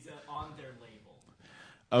 He's on their label.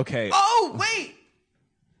 Okay. Oh, wait!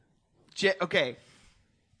 Okay.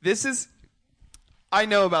 I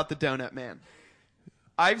know about the Donut Man.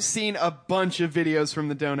 I've seen a bunch of videos from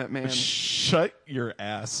the Donut Man. Shut your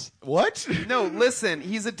ass. What? No, listen.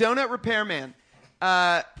 He's a donut repairman.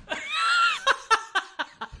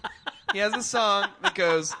 He has a song that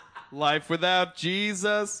goes, "Life without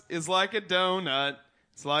Jesus is like a donut.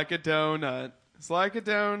 It's like a donut. It's like a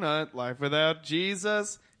donut. Life without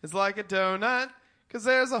Jesus is like a donut. 'Cause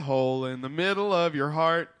there's a hole in the middle of your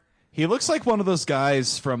heart." He looks like one of those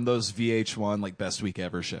guys from those VH1 like Best Week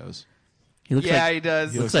Ever shows. He looks he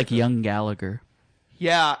does. He looks like young Gallagher.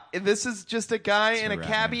 Yeah, this is just a guy It's in a around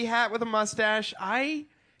cabbie hat with a mustache. I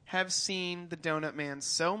have seen the Donut Man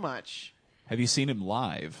so much. Have you seen him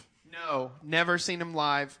live? No, never seen him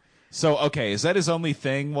live. So, okay, is that his only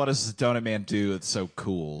thing? What does the Donut Man do that's so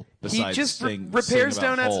cool? He just repairs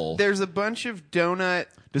donuts. Hole? There's a bunch of donut.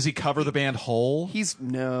 Does he cover the band Hole? He's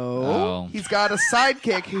Oh. He's got a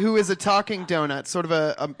sidekick who is a talking donut, sort of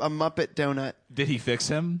a Muppet donut. Did he fix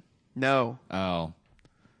him? No. Oh.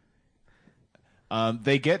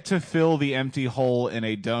 They get to fill the empty hole in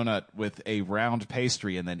a donut with a round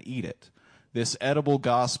pastry and then eat it. This edible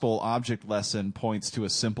gospel object lesson points to a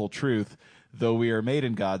simple truth. Though we are made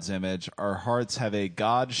in God's image, our hearts have a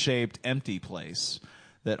God-shaped empty place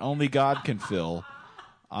that only God can fill.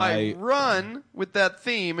 I run with that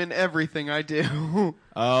theme in everything I do.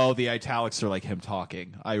 Oh, the italics are like him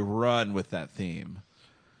talking. I run with that theme.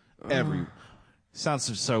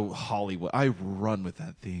 Sounds so Hollywood. I run with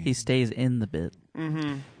that theme. He stays in the bit.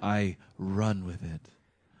 Mm-hmm. I run with it.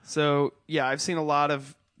 So, yeah, I've seen a lot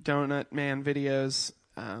of Donut Man videos.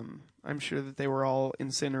 I'm sure that they were all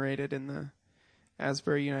incinerated in the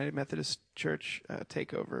Asbury United Methodist Church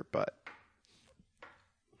takeover, but...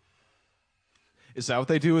 Is that what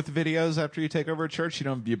they do with videos after you take over a church?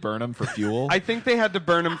 You burn them for fuel? I think they had to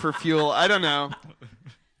burn them for fuel. I don't know.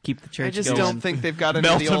 Keep the church I just going. don't think they've got any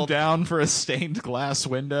Melt of the them old... down for a stained glass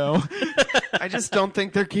window. I just don't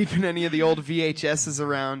think they're keeping any of the old VHSs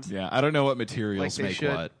around. Yeah, I don't know what Like materials they make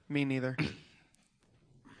should. what. Me neither. Donut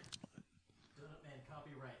Man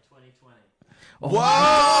copyright 2020.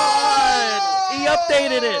 What? He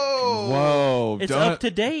updated it. Whoa. It's up to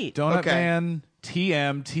date. Donut Okay. Man,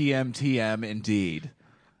 TM, indeed.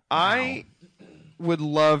 I would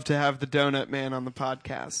love to have the Donut Man on the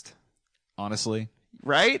podcast. Honestly?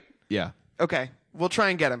 Right? Yeah. Okay. We'll try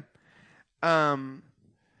and get him.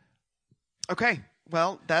 Okay.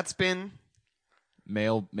 Well, that's been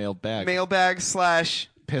Mailbag. mailbag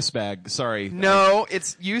 / Piss bag. Sorry. No,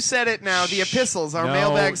 it's you said it now. The epistles, our No,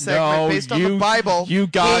 mailbag segment no, based on the Bible. You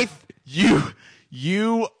got Heath,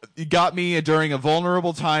 you got me during a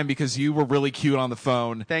vulnerable time because you were really cute on the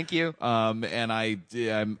phone. Thank you. And I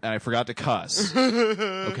forgot to cuss.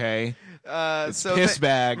 Okay. It's so piss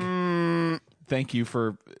bag. Thank you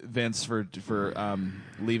for Vince for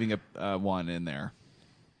leaving a one in there.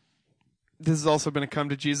 This has also been a come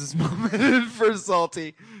to Jesus moment for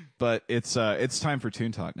Psalty. But it's time for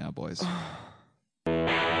Toon Talk now, boys.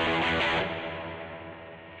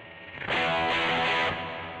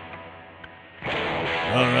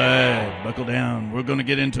 All right, buckle down. We're going to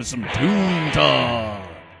get into some Toon Talk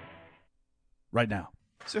right now.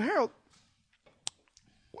 So Harold,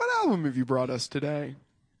 what album have you brought us today?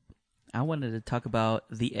 I wanted to talk about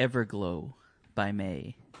The Everglow by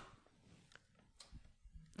May.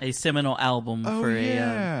 A seminal album for a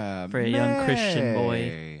young Christian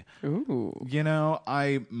boy. Ooh. You know,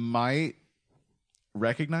 I might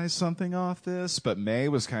recognize something off this, but May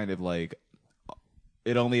was kind of like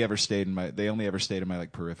they only ever stayed in my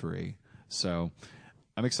like periphery. So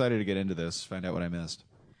I'm excited to get into this, find out what I missed.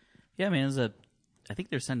 Yeah, man, I think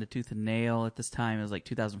they're signed to Tooth and Nail at this time. It was like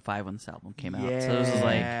 2005 when this album came out. So this was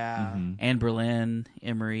like Anne Boleyn,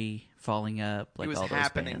 Emery, Falling Up, like it was all those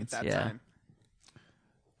happening bands. at that time.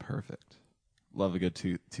 Perfect. Love a good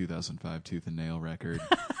 2005 Tooth and Nail record.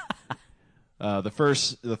 The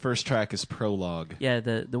first track is Prologue. Yeah,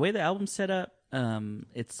 the way the album's set up,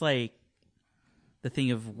 it's like the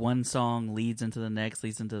thing of one song leads into the next.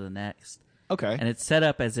 Okay. And it's set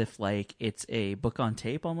up as if like it's a book on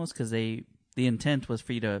tape almost, because the intent was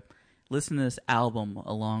for you to listen to this album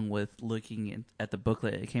along with looking at the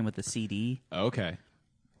booklet. It came with the CD. Okay.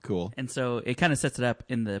 Cool. And so it kind of sets it up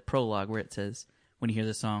in the prologue where it says, when you hear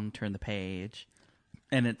the song, turn the page.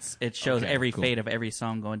 And it shows every fade of every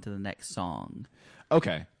song going to the next song.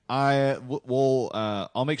 Okay.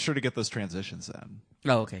 I'll make sure to get those transitions then.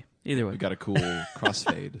 Oh, okay. Either way. We got a cool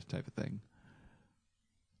crossfade type of thing.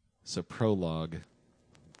 So Prologue.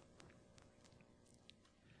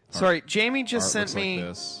 Sorry, Jamie just Art sent looks me. like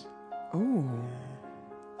this. Ooh.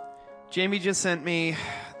 Jamie just sent me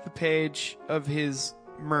the page of his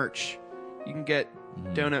merch. You can get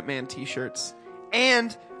Donut Man t-shirts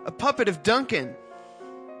and a puppet of Duncan,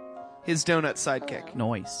 his donut sidekick.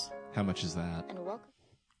 Noise. How much is that?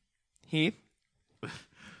 Heath?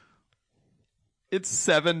 It's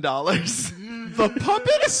 $7. The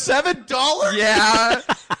puppet is $7? Yeah.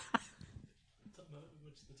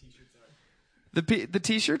 The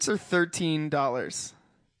t-shirts are $13.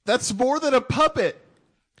 That's more than a puppet.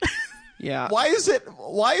 Yeah. Why is a That's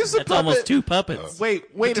puppet? almost two puppets.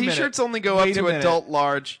 Wait The a minute. t-shirts only go up Wait a to minute. adult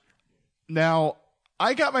large. Now,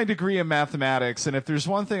 I got my degree in mathematics, and if there's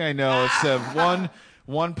one thing I know, it's that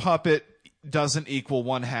one puppet doesn't equal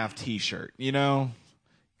 1/2 T-shirt. You know,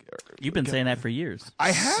 You've been saying that for years.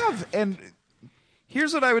 I have, and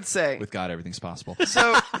Here's what I would say. with God, everything's possible.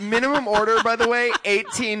 So minimum order, by the way,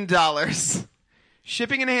 $18.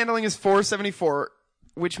 Shipping and handling is $4.74,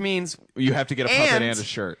 which means You have to get a puppet and a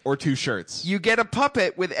shirt, or 2 shirts. you get a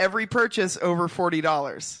puppet with every purchase over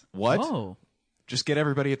 $40. What? Oh. Just get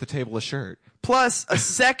everybody at the table a shirt. Plus a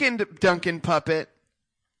second Duncan puppet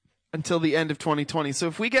until the end of 2020. So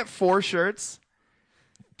if we get 4 shirts,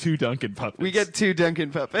 2 Duncan puppets. we get 2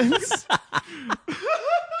 Duncan puppets.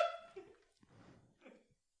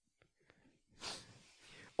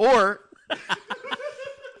 Or,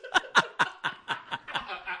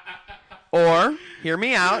 hear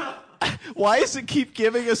me out. Why does it keep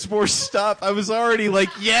giving us more stuff? I was already like,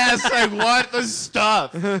 yes, I want the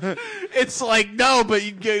stuff. It's like, no, but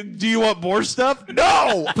do you want more stuff?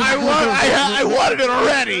 No, I wanted it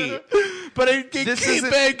already. But it keep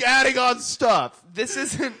adding on stuff. This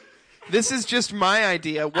is just my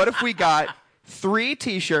idea. What if we got 3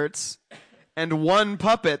 T-shirts and 1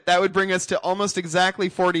 puppet? That would bring us to almost exactly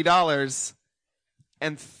 $40,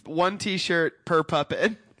 and 1 T-shirt per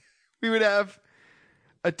puppet. We would have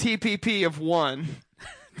a TPP of 1.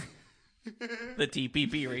 The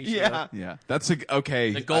TPP ratio. Yeah. That's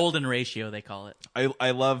okay. The golden ratio, they call it.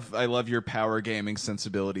 I love your power gaming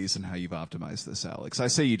sensibilities and how you've optimized this, Alex. I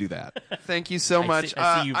say you do that. Thank you so much.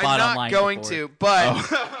 I see you I'm bought not online going before. to, but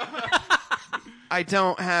I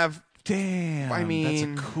don't have. Damn. I mean,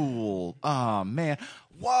 that's a cool. Oh man.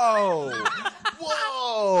 Whoa.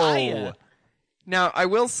 Whoa. Now I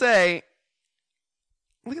will say,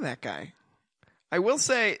 look at that guy. I will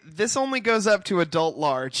say this only goes up to adult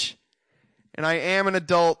large, and I am an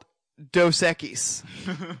adult Dos Equis.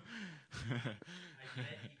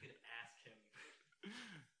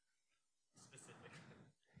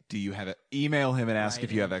 Do you have it? Email him and ask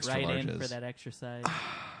if you have extra Write larges. in for that exercise.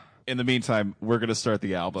 In the meantime, we're going to start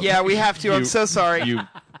the album. Yeah, we have to. I'm so sorry. You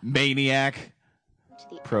maniac.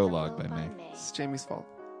 Prologue by May. It's Jamie's fault.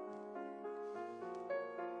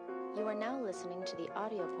 You are now listening to the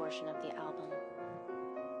audio portion of the album.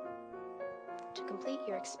 To complete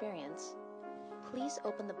your experience, please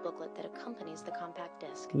open the booklet that accompanies the compact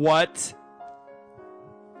disc. What?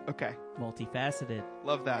 Okay. Multifaceted.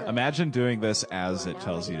 Love that. Imagine doing this as it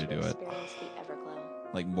tells you to do it. Experience the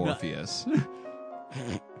Everglow. Like Morpheus.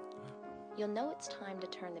 You'll know it's time to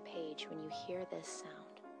turn the page when you hear this sound.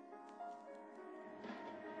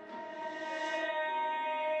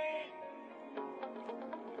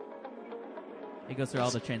 It goes through all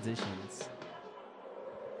the transitions.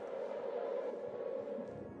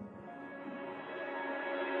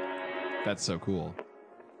 That's so cool.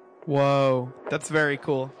 Whoa. That's very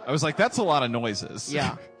cool. I was like, that's a lot of noises.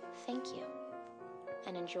 Yeah. Thank you,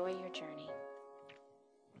 and enjoy your journey.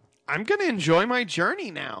 I'm going to enjoy my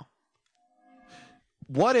journey now.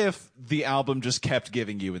 What if the album just kept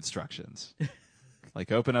giving you instructions?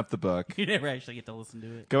 Like, open up the book. You never actually get to listen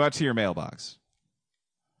to it. Go out to your mailbox.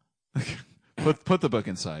 Put the book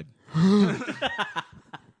inside.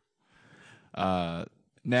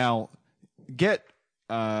 Now, get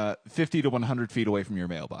 50 to 100 feet away from your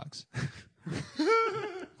mailbox.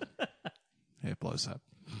 It blows up.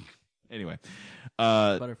 Anyway.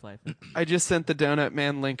 Butterfly. I just sent the Donut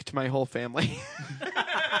Man link to my whole family.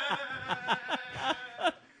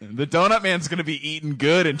 The Donut Man's going to be eating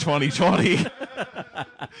good in 2020.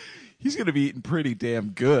 He's going to be eating pretty damn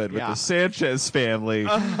good with the Sanchez family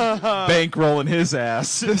bankrolling his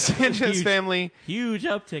ass. The Sanchez family. Huge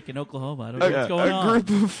uptick in Oklahoma. I don't know what's going on. A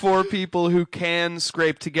group of 4 people who can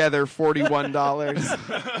scrape together $41.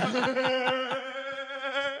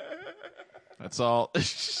 That's all.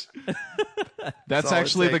 That's all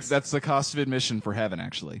actually it takes. that's the cost of admission for heaven.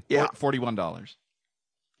 Actually, Yeah. $41.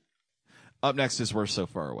 Up next is "We're So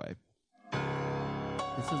Far Away."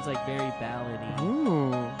 This one's like very ballady.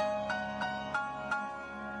 Ooh.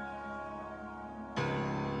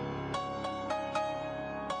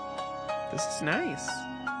 This is nice.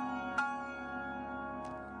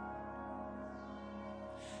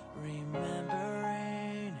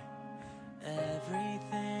 Remembering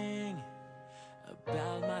everything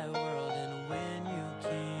about my world and when you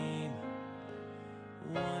came,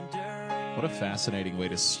 wondering. What a fascinating way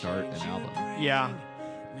to start an album. Yeah.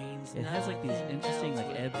 It has like these interesting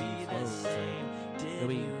like ebbs and flows.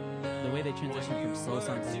 Like, the way they transition from slow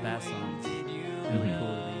songs to fast songs. Really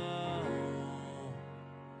cool to me.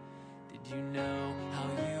 Did you know how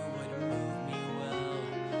you would move me well?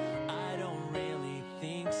 I don't really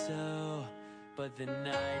think so, but the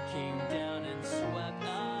night came down and swept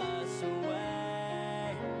us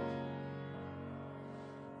away,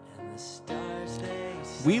 and the stars they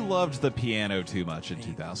We loved the piano too much in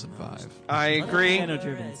 2005. I agree.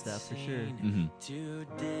 Piano-driven stuff for sure.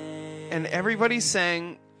 And everybody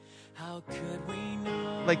sang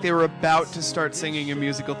like they were about to start singing a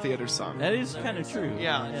musical theater song. That is kind of true.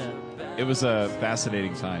 Yeah. It was a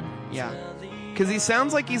fascinating time. Yeah. Because he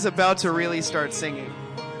sounds like he's about to really start singing.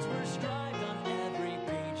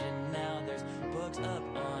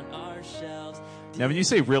 Now, when you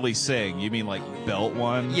say really sing, you mean like belt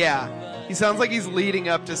one? Yeah. He sounds like he's leading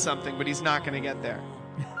up to something, but he's not going to get there.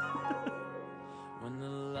 When the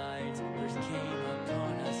light first came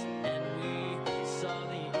upon us and we saw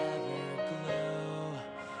the Everglow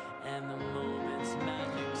and the moment's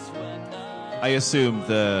magic swept us. I assume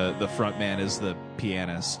the front man is the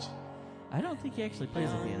pianist. I don't think he actually plays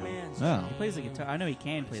the piano. No. He plays the guitar. I know he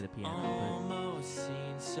can play the piano,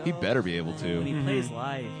 but He better be able to. when he plays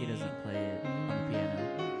live, he doesn't play it on the piano.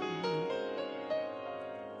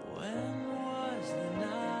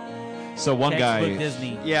 So one Textbook guy,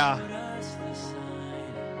 Disney. Yeah.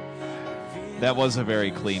 that was a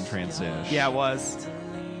very clean transition. Yeah, it was.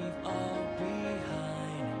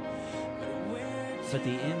 But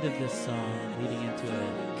the end of this song, leading into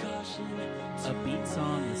a beat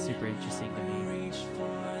song, is super interesting to me.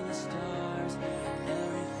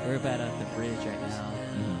 We're about at the bridge right now.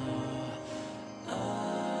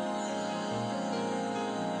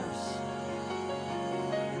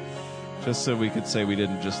 Just so we could say we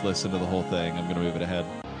didn't just listen to the whole thing, I'm going to move it ahead.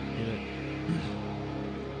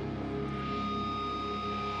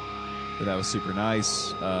 But that was super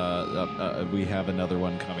nice. We have another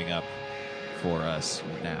one coming up for us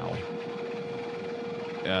now.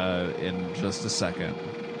 In just a second.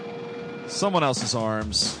 Someone Else's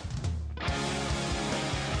Arms. Let's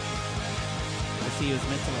see, it was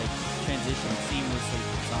meant to like transition seamlessly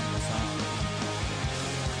from song to song.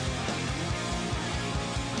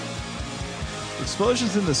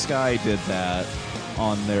 Explosions in the Sky did that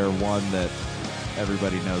on their one that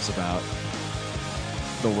everybody knows about.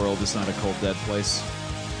 The World Is Not a Cold Dead Place.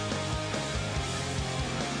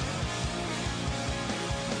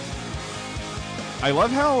 I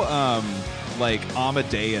love how like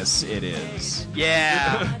Amadeus it is.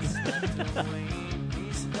 Yeah.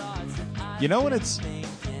 You know when it's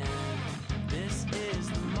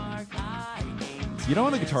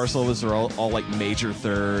when the guitar solos are all like major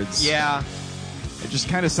thirds? Yeah. It just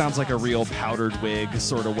kind of sounds like a real powdered wig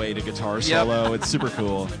sort of way to guitar solo. It's super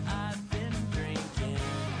cool.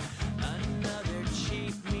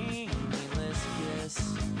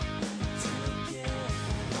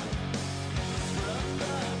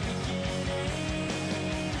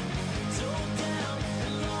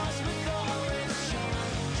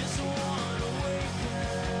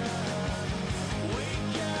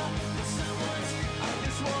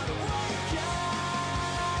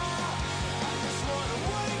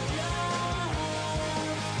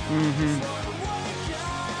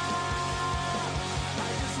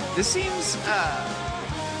 This seems,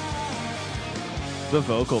 The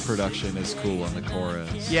vocal production is cool on the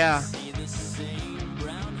chorus. yeah.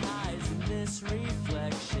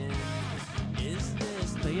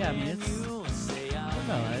 But yeah, I mean, it's. I don't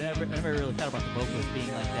know. I never really thought about the vocals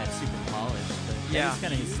being like that super polished. But Yeah. it's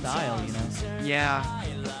kind of his style, you know? Yeah.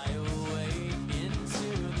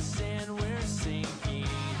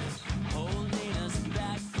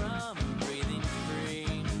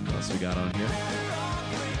 What else we got on here?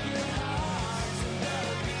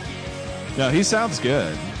 No, he sounds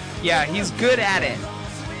good. Yeah, he's good at it.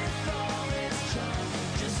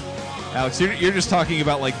 Alex, you're just talking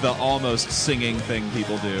about like the almost singing thing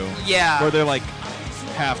people do. Yeah. Where they're like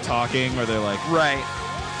half talking, or they're like, Right.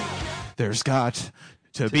 there's got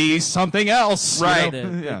to be something else. Right. You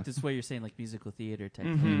know? Yeah. This is what you're saying, like musical theater type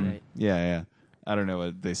Mhm. thing, right? Yeah. I don't know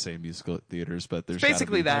what they say in musical theaters, but there's gotta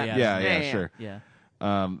basically be- that. Yeah, sure. Yeah.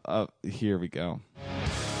 Here we go.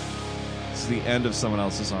 This is the end of Someone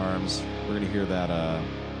Else's Arms. We're gonna hear that.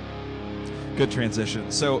 Good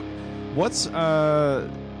transition. So, what's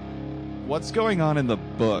going on in the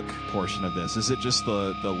book portion of this? Is it just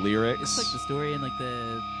the lyrics? It's like the story and like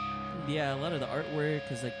a lot of the artwork,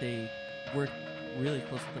 because like they work really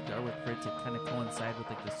close with like the artwork for it to kind of coincide with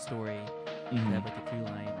like the story. Mhm. To have like a through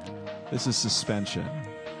line. This is Suspension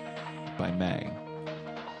by May.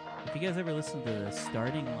 If you guys ever listen to the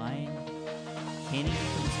starting line, Kenny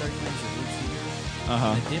from the starting line is a lead singer.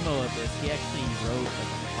 Uh-huh. The demo of this, he actually wrote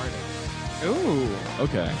like a part of it. Ooh.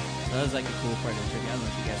 Okay. So that was like a cool part of the trivia. I don't know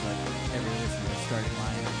if you guys like ever listened to the starting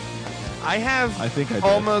line. Or anything like that. I have I think I did.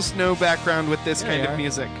 almost no background with this There kind you of are.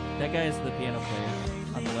 music. That guy is the piano player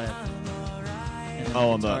on the left. And then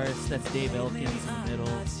Oh, on the the- guitarist, that's Dave Elkins in the middle.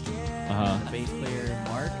 Uh-huh. The bass player,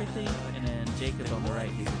 Mark, I think. And then Jacob on the right,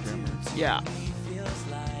 he's a drummer. Yeah.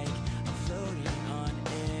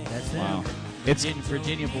 That's him. Wow. It's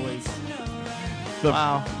Virginia boys. the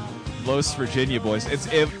Wow. Los Virginia boys.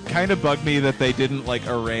 It kind of bugged me that they didn't like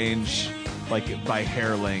arrange like by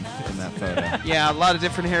hair length in that photo. Yeah, a lot of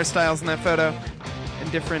different hairstyles in that photo,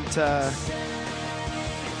 and different.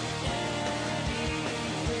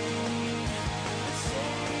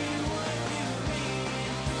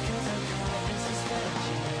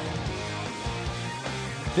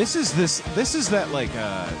 This is that like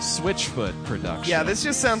Switchfoot production. Yeah, this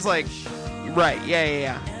just sounds like. Right.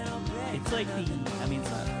 Yeah. It's like it's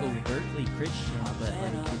not overtly Christian, but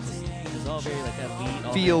like it's all very like upbeat.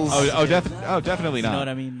 all Feels- very definitely You not. know what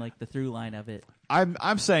I mean? Like the through line of it.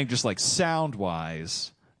 I'm saying just like sound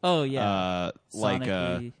wise. Oh yeah. Like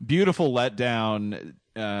Sonically. Beautiful Letdown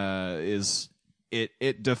is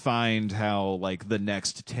it defined how like the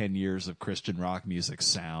next 10 years of Christian rock music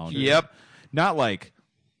sound. Yep. Not like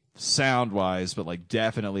sound wise, but like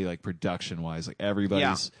definitely like production wise. Like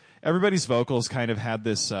everybody's vocals kind of had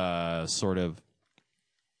this sort of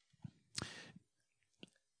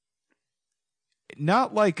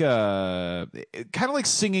not like kind of like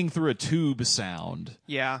singing through a tube sound.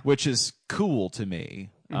 Yeah. Which is cool to me.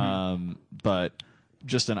 But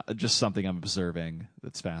just something I'm observing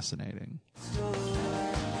that's fascinating.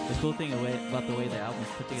 The cool thing about the way the album's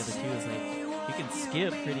put together too is like you can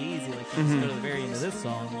skip pretty easy. Like you just go to the very end of this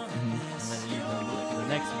song, and then you go to the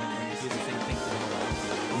next one, and you do the same thing for the whole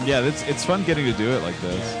album. Yeah, it's fun getting to do it like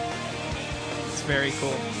this. It's very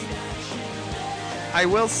cool. I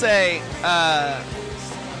will say, I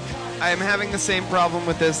am having the same problem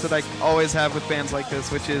with this that I always have with bands like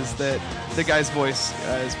this, which is that the guy's voice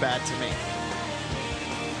is bad to me.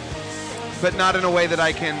 But not in a way that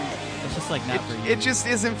I can... It's just like not for you. It just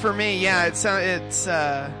isn't for me. Yeah, it's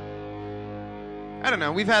I don't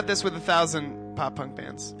know. We've had this with 1,000 pop punk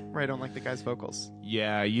bands, right, on like the guy's vocals.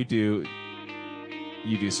 Yeah, you do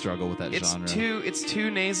struggle with that genre. It's too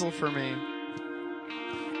nasal for me.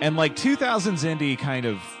 And like 2000s indie kind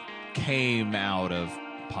of came out of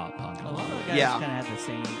pop punk. A lot of the guys kind of have the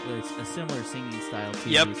same, a similar singing style too.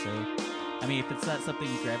 Yep. So, I mean, if it's not something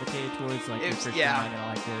you gravitated towards, like you're not gonna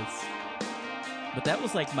like this. But that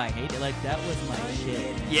was like my hate. Like that was my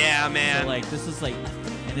shit. Yeah, man. So like this is like,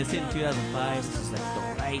 and this hit in 2005. This is like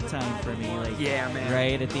the right time for me. Like yeah, man.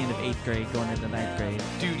 Right at the end of 8th grade, going into 9th grade.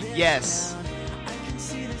 Dude, yes.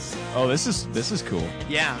 Oh, this is cool.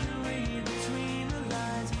 Yeah.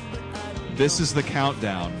 This is the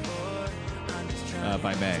countdown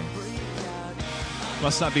by May.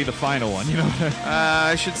 Must not be the final one, you know what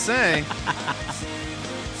I should say.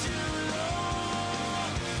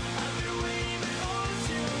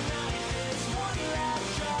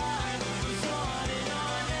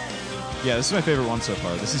 Yeah, this is my favorite one so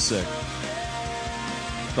far. This is sick.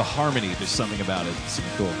 The harmony, there's something about it. It's super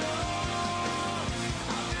cool.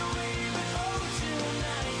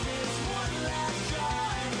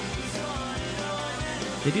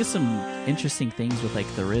 They do some interesting things with like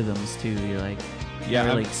the rhythms too. You're like, Yeah, not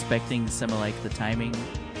really I'm- expecting some of like the timing.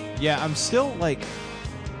 Yeah, I'm still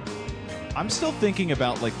thinking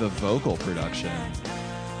about like the vocal production.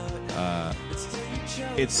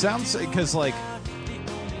 It sounds because like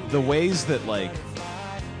the ways that like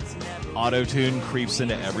auto-tune creeps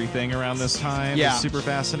into everything around this time Yeah. is super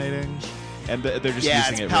fascinating, and they're just Yeah,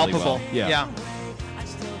 using it's it really palpable. well. Yeah.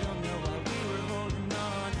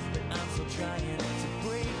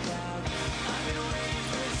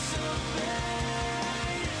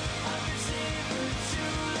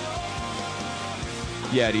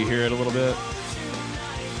 Yeah, do you hear it a little bit?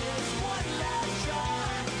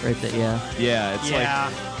 Right there, yeah. Yeah, it's like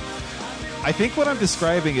I think what I'm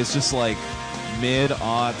describing is just like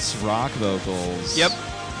mid-aughts rock vocals. Yep.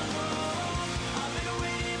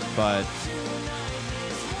 But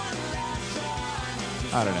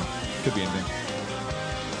I don't know. Could be anything.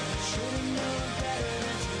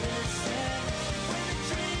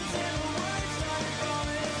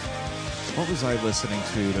 What was I listening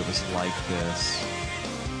to that was like this?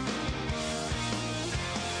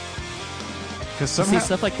 Because See, somehow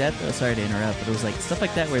stuff like that, though, sorry to interrupt, but it was like stuff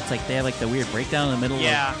like that where it's like they have like the weird breakdown in the middle.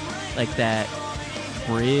 Yeah. Like that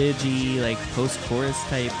bridgey, like post-chorus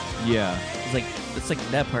type. Yeah. It's like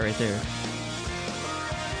that part right there.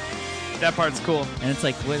 That part's cool. And it's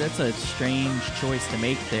like, well, that's a strange choice to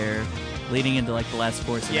make there, leading into like the last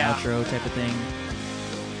chorus and Yeah. outro type of thing.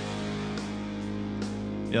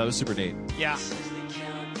 Yeah, that was super neat. Yeah.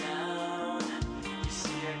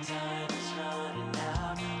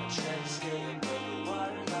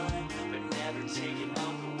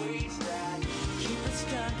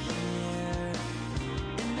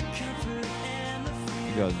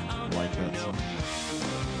 You guys like that song.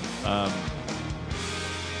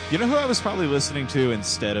 You know who I was probably listening to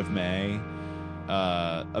instead of May?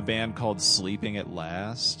 A band called Sleeping at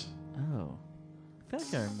Last. Oh. I feel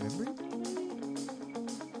like I remember.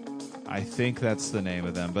 I think that's the name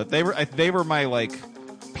of them. But they were my, like,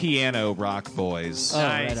 piano rock boys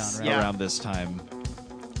around this time.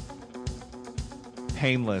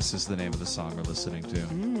 Painless is the name of the song we're listening to.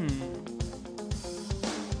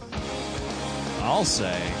 I'll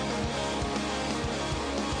say.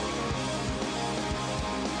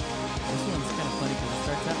 This one's kind of funny because it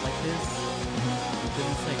starts out like this, but then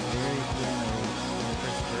it's like very piano in the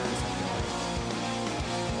first verse. I feel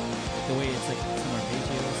like the way it's like some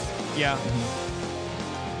arpeggios. Yeah.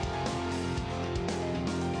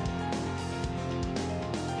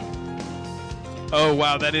 Oh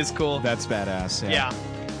wow, that is cool. That's badass. Yeah.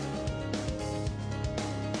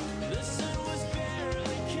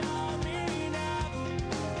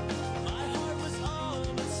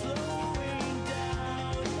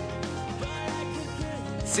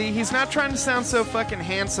 See, he's not trying to sound so fucking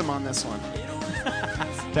handsome on this one.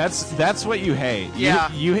 That's what you hate. Yeah.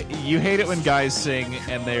 You hate it when guys sing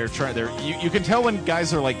and you can tell when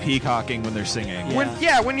guys are like peacocking when they're singing.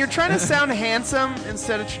 When you're trying to sound handsome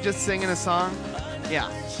instead of just singing a song. Yeah.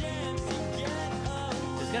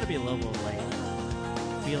 There's got to be a level of like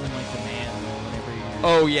feeling like the man whenever you're.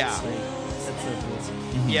 Oh yeah. Like, that's so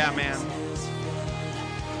cool. Yeah, man.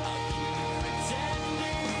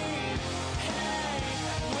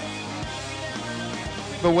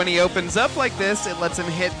 But when he opens up like this, it lets him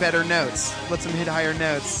hit better notes. Lets him hit higher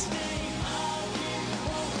notes.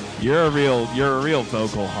 You're a real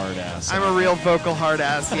vocal hard ass. I'm a real vocal hard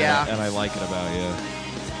ass, yeah. And I like it about you.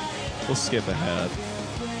 We'll skip ahead.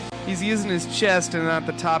 He's using his chest and not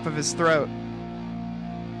the top of his throat.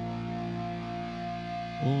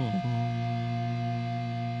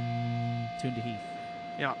 Tune to Heath.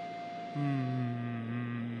 Yeah.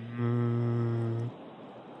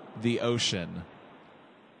 The Ocean.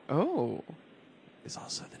 Oh. Is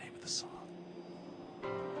also the name of the song.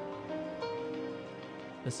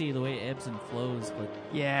 Let's see the way it ebbs and flows, but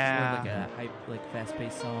Yeah. it's more like a hype, like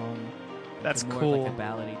fast-paced song. That's more cool. like a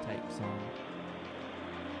ballady type song.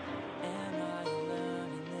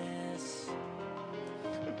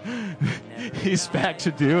 He's back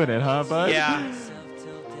to doing it, huh, bud? Yeah.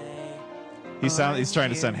 He's trying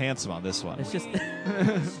to sound handsome on this one. It's just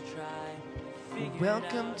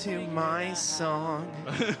Welcome to my song.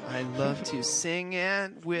 I love to sing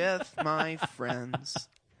it with my friends.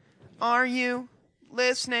 Are you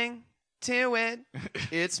listening to it?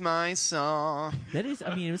 It's my song. that is.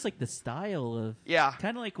 I mean, it was like the style of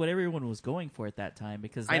kind of like what everyone was going for at that time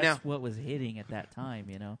because I that's know. what was hitting at that time.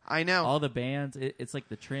 You know, I know. all the bands. It's like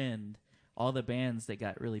the trend. All the bands that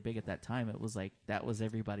got really big at that time, it was like that was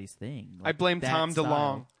everybody's thing. Like, I blame that Tom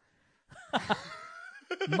style. DeLonge.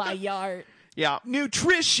 My yard. Yeah.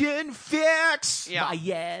 Nutrition fix. Yeah. My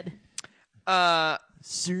yad.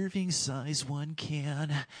 Serving size 1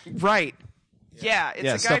 can. Right. Yeah. It's a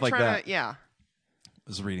guy stuff like trying that. to. Yeah. I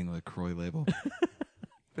was reading the LaCroix label.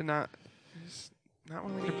 But not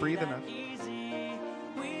willing to breathe enough.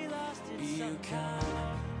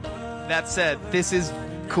 That said, this is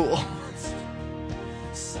cool.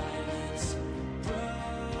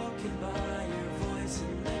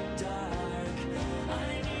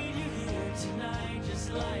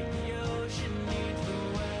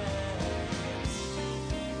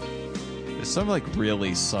 There's some like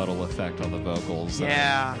really subtle effect on the vocals.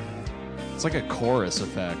 Yeah. It's like a chorus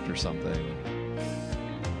effect or something.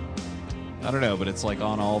 I don't know, but it's like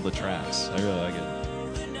on all the tracks. I really like it.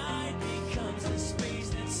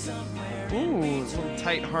 Ooh, little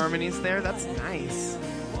tight harmonies there. That's nice.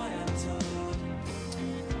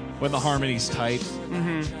 When the harmony's tight.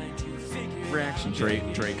 Mm-hmm. Reaction.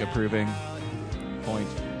 Drake approving. Point.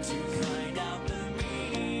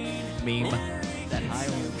 Meme. That high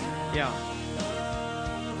one. Yeah.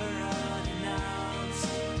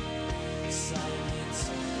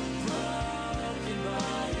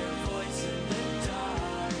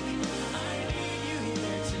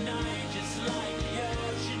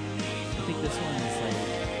 I think this one is like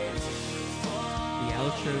the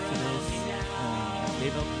outro to this.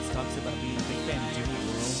 Dave Elkins talks about being a big fan of Jimmy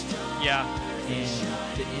World. Yeah. And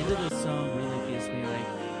the end of the song really gives me like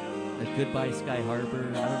a Goodbye Sky Harbor.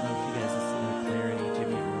 I don't know if you guys listen to Clarity,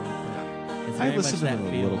 Jimmy World, but it's very much listened to that it a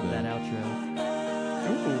feel, little bit. that outro.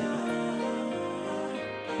 Ooh.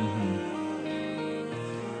 Mm-hmm.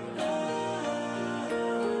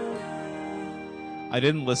 I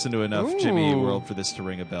didn't listen to enough Jimmy Ooh. World for this to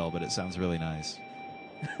ring a bell, but it sounds really nice.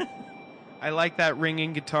 I like that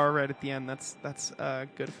ringing guitar right at the end. That's a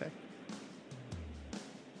good effect.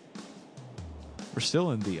 We're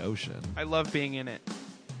still in the ocean. I love being in it.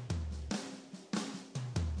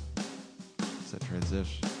 It's that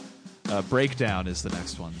transition. Breakdown is the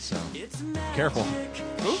next one, so careful.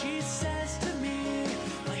 She says to me,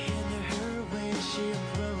 I hand her way, she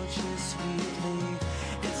approaches sweetly.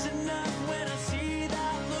 It's enough when I see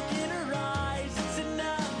that look in her eyes. It's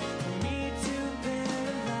enough for me to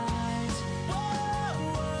paralyze. Whoa,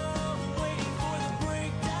 whoa, waiting for the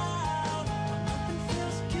breakdown. Nothing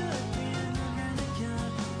feels good being under the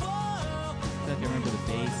gun. Whoa. I feel like I remember the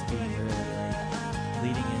bass being really like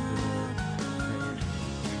leading into the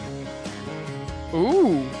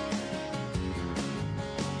Ooh.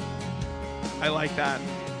 I like that.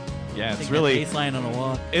 Yeah, it's really bass line on a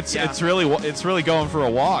walk. It's really going for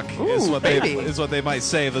a walk. Is Ooh, what they might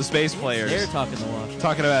say. Those bass players. They're talking the walk.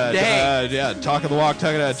 Talking about talking the walk.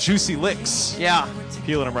 Talking about juicy licks. Yeah,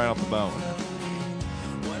 peeling them right off the bone.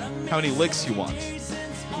 How many licks you want?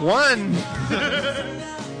 One.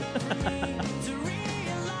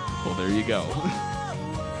 Well, there you go.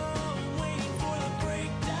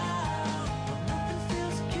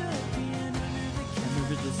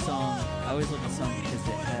 Song. I always love the song because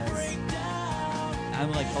it has.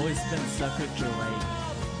 I'm like always been a sucker for like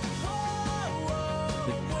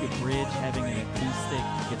the bridge having an acoustic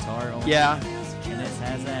guitar. Only. Yeah. And this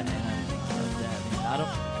has that, and I love that. I don't.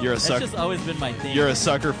 You're a that's sucker. Just always been my thing. You're a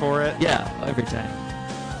sucker for it. Yeah, every time.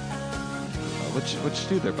 What you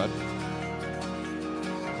do there, bud?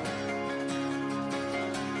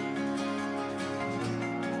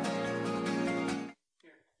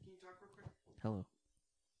 Hello.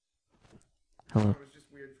 Hello. It was just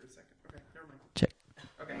weird for a second. Okay, never mind. Check.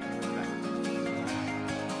 Okay.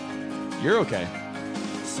 You're okay.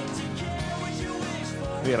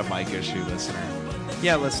 We had a mic issue, listener.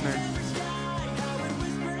 Yeah, listener.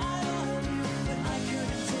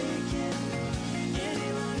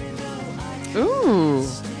 Ooh.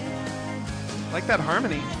 Like that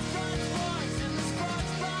harmony.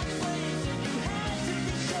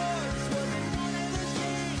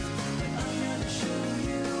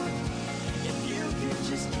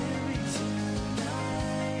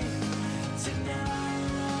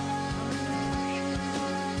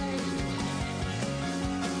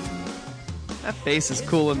 That bass is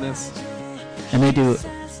cool in this. And they do.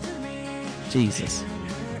 Jesus.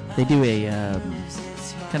 They do a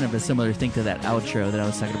kind of a similar thing to that outro that I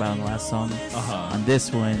was talking about on the last song. On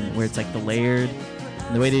this one, where it's like the layered.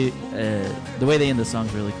 And the way they end the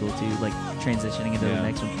song's really cool too, like transitioning into the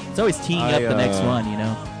next one. It's always teeing up the next one, you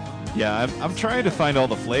know. Yeah, I'm trying to find all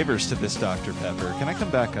the flavors to this Dr. Pepper. Can I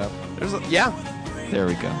come back up? Yeah. There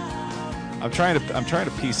we go. I'm trying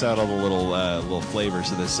to piece out all the little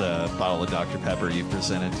flavors of this bottle of Dr. Pepper you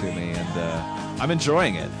presented to me, and I'm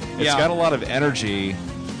enjoying it. It's got a lot of energy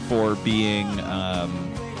for being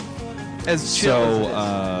as chill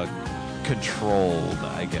so controlled,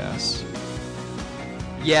 I guess.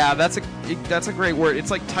 Yeah, that's a great word. It's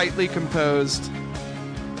like tightly composed.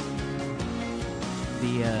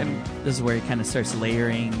 This is where it kind of starts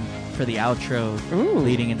layering for the outro,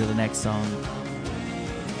 leading into the next song.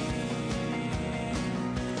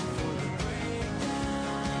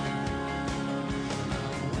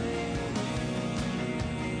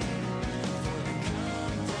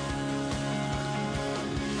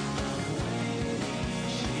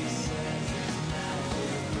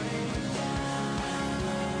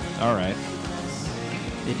 All right.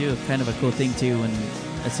 They do kind of a cool thing too. When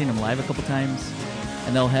I've seen them live a couple times,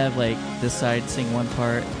 and they'll have like this side sing one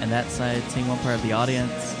part and that side sing one part of the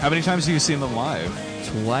audience. How many times have you seen them live?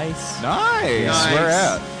 Twice. Nice. Where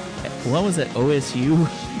at? One was at OSU.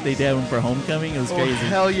 They did one for homecoming. It was crazy.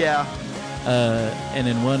 Hell yeah. And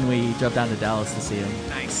then one we drove down to Dallas to see them.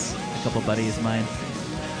 Nice. A couple buddies of mine.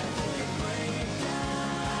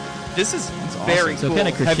 This is very so cool. kind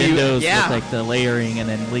of crescendos with like the layering and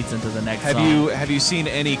then leads into the next song. Have you seen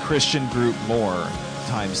any Christian group more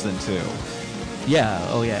times than two? Yeah.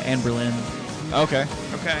 Oh yeah. Anne Berlin. Okay.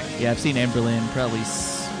 Yeah, I've seen Anne Berlin probably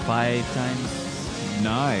 5 times.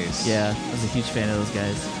 Nice. Yeah, I was a huge fan of those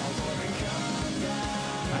guys.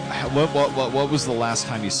 What was the last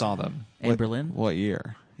time you saw them? Anne Berlin. What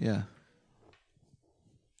year? Yeah.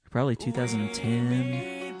 Probably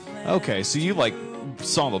 2010. Okay, so you like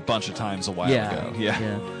saw them a bunch of times a while ago.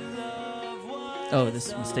 Yeah. Oh,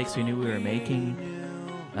 this mistakes we knew we were making.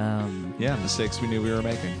 Mistakes we knew we were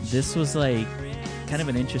making. This was like kind of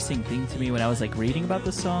an interesting thing to me when I was like reading about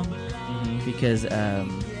this song, because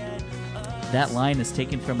that line is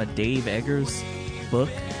taken from a Dave Eggers book,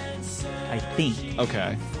 I think.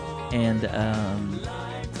 Okay. And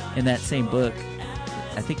in that same book,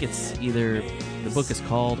 I think it's either the book is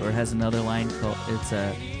called or has another line called it's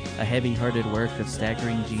a heavy-hearted work of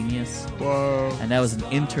staggering genius. Whoa! And that was an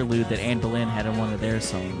interlude that Anne Boleyn had in one of their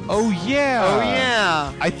songs. Oh yeah! Oh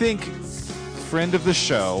yeah! I think friend of the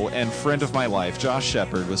show and friend of my life, Josh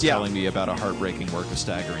Shepard, was telling me about a heartbreaking work of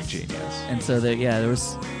staggering genius. And so there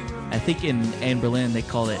was. I think in Anne Boleyn they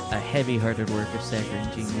called it a heavy-hearted work of staggering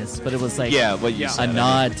genius, but it was like a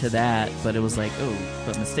nod to that. But it was like,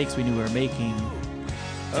 but mistakes we knew we were making.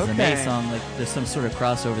 As a May song, like there's some sort of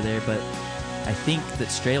crossover there. But I think that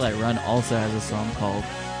Straylight Run also has a song called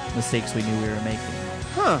 "Mistakes We Knew We Were Making."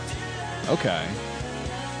 Huh. Okay.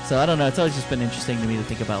 So I don't know. It's always just been interesting to me to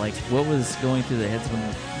think about like what was going through the heads when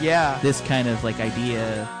this kind of like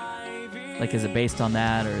idea. Like, is it based on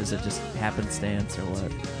that, or is it just happenstance, or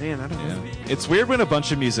what? Man, I don't know. It's weird when a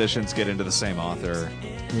bunch of musicians get into the same author.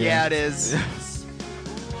 Yeah, it is.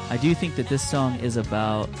 I do think that this song is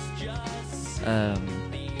about a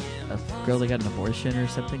girl that got an abortion or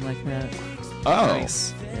something like that. Oh.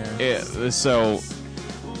 Nice. Yeah. So,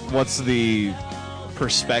 what's the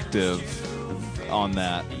perspective on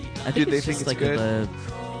that? I think it's just like I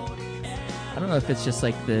don't know if it's just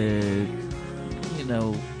like the,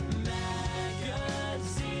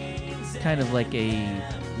 kind of like a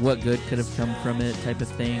what good could have come from it type of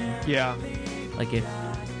thing. Yeah. Like if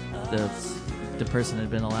the person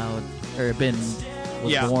had been allowed or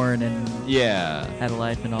was born and had a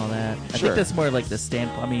life and all that. I think that's more like the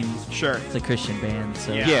standpoint. I mean, it's a Christian band,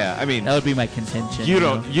 so I mean that would be my contention. You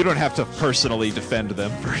don't have to personally defend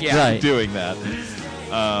them for doing that.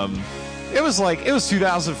 It was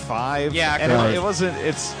 2005. Yeah, and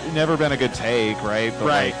it's never been a good take, right? But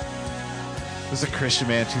right. It was a Christian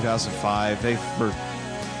band 2005. They were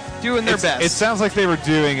doing their best. It sounds like they were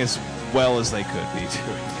doing as well as they could be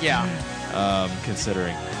doing. Yeah.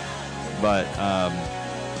 Considering. But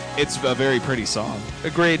it's a very pretty song.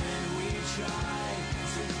 Agreed.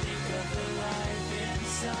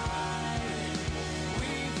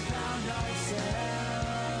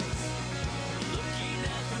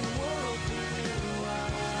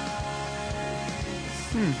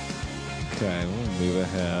 Okay, we'll move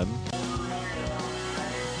ahead.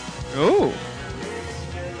 Oh.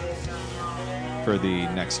 For the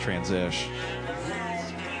next transition.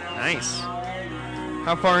 Nice.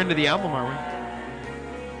 How far into the album are we?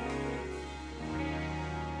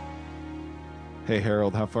 Hey,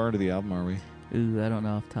 Harold, how far into the album are we? Ooh, I don't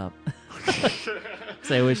know off top.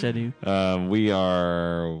 So I wish I knew. We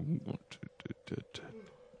are...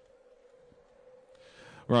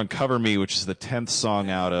 We're on Cover Me, which is the 10th song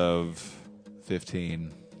out of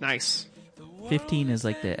 15. Nice. 15 is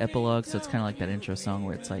like the epilogue, so it's kind of like that intro song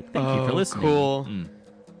where it's like, thank you for listening. Cool.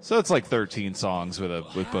 So it's like 13 songs with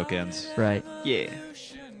bookends. Right. Yeah.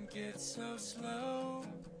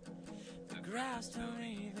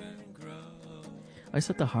 I just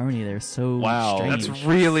thought the harmony there is so strange. That's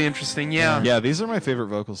really interesting, yeah. Yeah, these are my favorite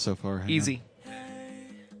vocals so far. Hang Easy.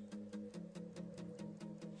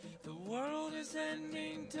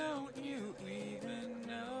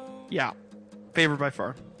 Yeah. Favorite by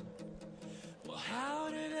far. Well, how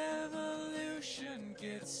did evolution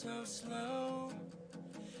get so slow?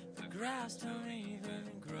 The grass don't even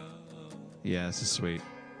grow. Yeah, this is sweet.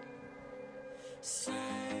 Say,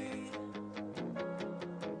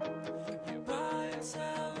 you buy and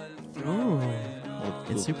sell and throw Ooh.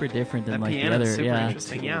 It's super different than that like the piano's other. super Yeah.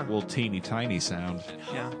 interesting, yeah. Little teeny tiny sound.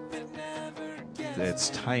 Yeah. It's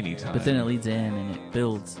tiny. But then it leads in and it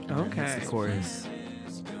builds. And then Okay. it's the chorus.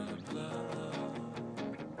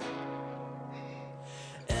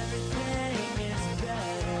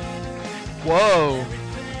 Whoa.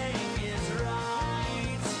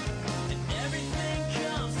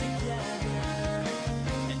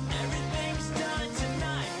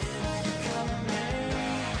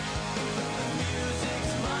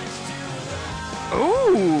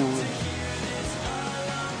 Ooh.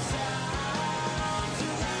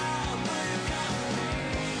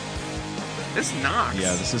 This knocks.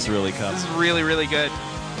 Yeah, this is really coming. This is really, really good.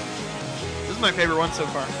 This is my favorite one so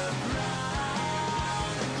far.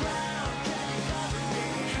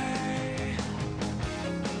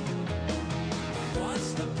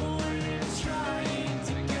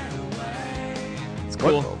 It's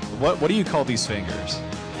cool. What do you call these fingers?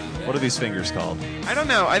 What are these fingers called? I don't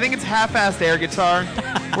know. I think it's half-assed air guitar,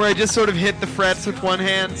 where I just sort of hit the frets with one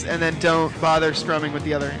hand and then don't bother strumming with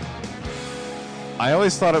the other hand. I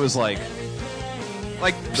always thought it was like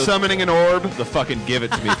summoning an orb. The fucking give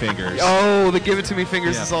it to me fingers. Oh, the give it to me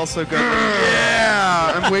fingers is also good.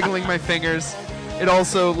 Yeah, I'm wiggling my fingers. It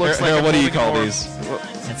also looks like. What do you holding call an orb. these?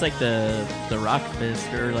 It's like the rock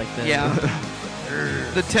fist or like the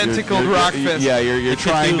The tentacled rock fist. Yeah, you're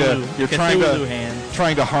trying Cthulhu hand.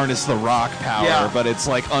 trying to harness the rock power, Yeah. but it's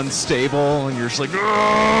like unstable, and you're just like,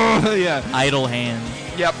 "Ugh!" Yeah. Idle hand.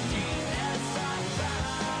 Yep.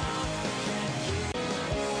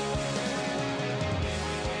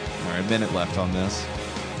 All right, a minute left on this.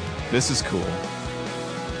 This is cool.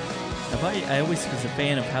 I always was a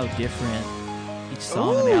fan of how different each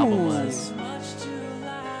song on the album was.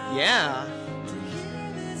 Yeah.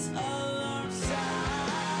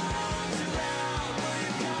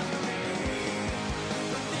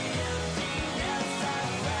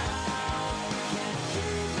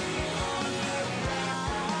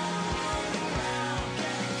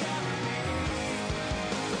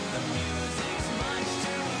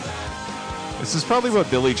 This is probably what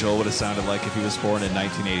Billy Joel would have sounded like if he was born in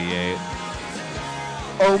 1988.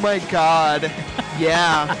 Oh my god.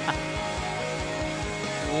 Yeah.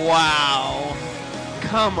 Wow.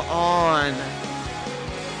 Come on.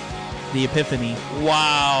 The Epiphany.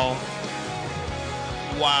 Wow.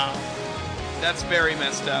 Wow. That's very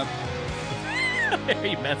messed up.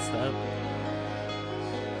 Very messed up.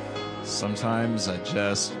 Sometimes I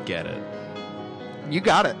just get it. You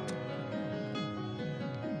got it.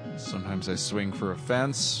 Sometimes I swing for a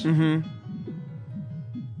fence Mm-hmm.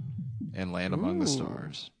 and land among the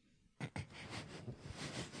stars.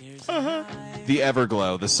 The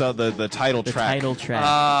Everglow, the title The track. title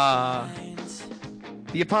track.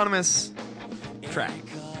 The eponymous track.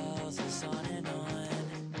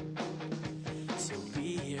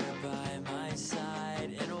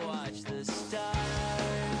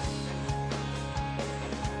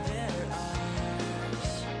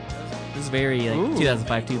 This is very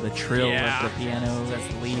 2005 too. The trill Yeah. of the piano as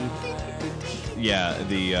the lead. Yeah,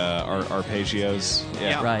 the arpeggios.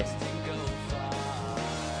 Yeah. Right.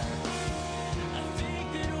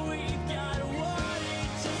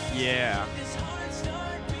 Yeah.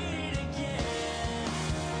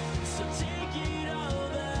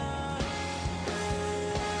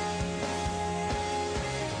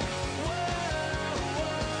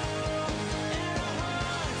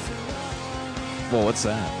 Well, what's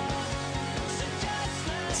that?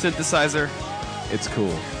 Synthesizer. It's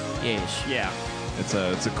cool. Yes. Yeah. It's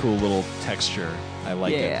a cool little texture. I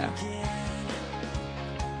like it.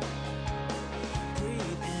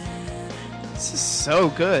 This is so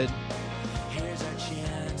good.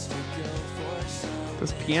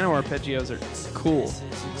 Those piano arpeggios are cool.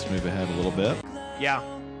 Let's move ahead a little bit. Yeah.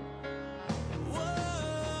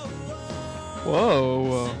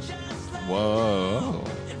 Whoa. Whoa.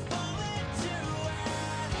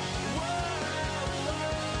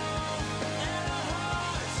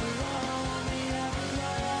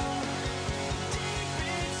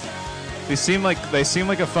 They seem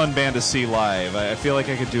like a fun band to see live. I feel like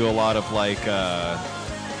I could do a lot of like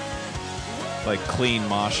clean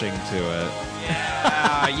moshing to it.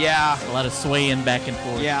 Yeah. A lot of swaying back and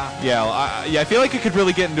forth. Yeah. Yeah, I feel like I could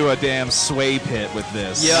really get into a damn sway pit with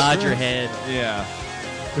this. Nod your head. Yeah.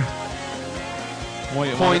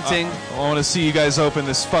 Pointing. I want to see you guys open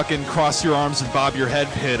this fucking cross your arms and bob your head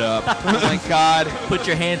pit up. Oh my god. Put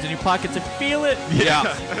your hands in your pockets and feel it.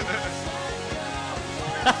 Yeah.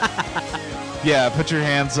 Yeah, put your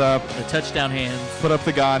hands up. The touchdown hands. Put up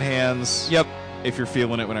the God hands. Yep. If you're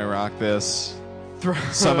feeling it when I rock this.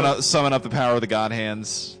 Summon up the power of the God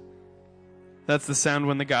hands. That's the sound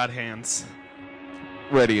when the God hands.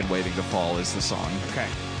 Ready and Waiting to Fall is the song. Okay.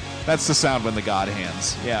 That's the sound when the God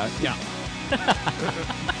hands. Yeah. Yeah.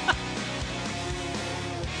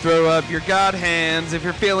 Throw up your God hands if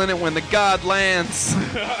you're feeling it when the God lands.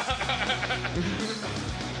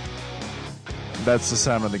 That's the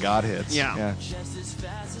sound when the God hits. Yeah.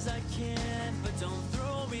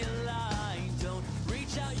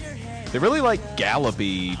 They really like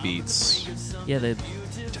gallopy beats. Yeah,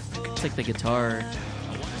 it's like the guitar.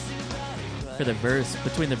 For the verse,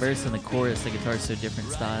 between the verse and the chorus, the guitar's so different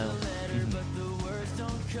style.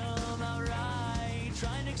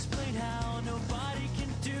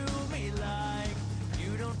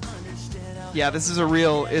 Yeah, this is a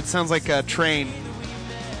real. It sounds like a train,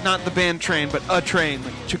 not the band Train, but a train.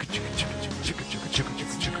 Like chugga chugga chugga chugga chugga chugga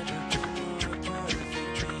chugga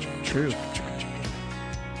chugga chugga. True.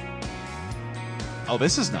 Oh,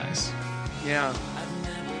 this is nice. Yeah.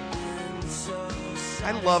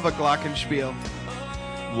 I love a glockenspiel.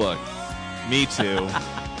 Look, me too.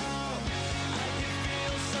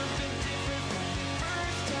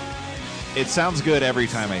 It sounds good every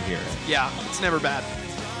time I hear it. Yeah, it's never bad.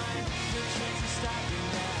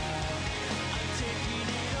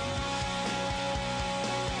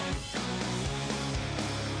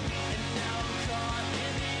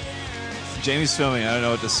 Jamie's filming. I don't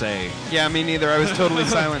know what to say. Yeah, me neither. I was totally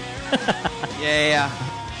silent. Yeah.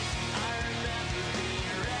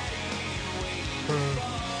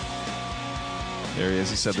 There he is.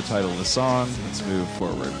 He said the title of the song. Let's move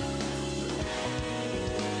forward.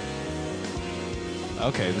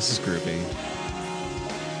 Okay, this is groovy.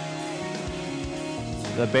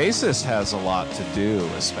 The bassist has a lot to do,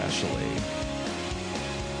 especially.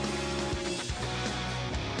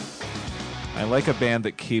 I like a band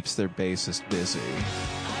that keeps their bassist busy.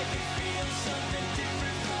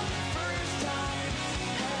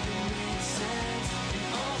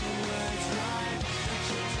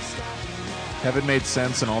 Heaven made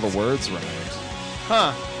sense and all the words rhymed.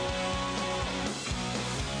 Huh.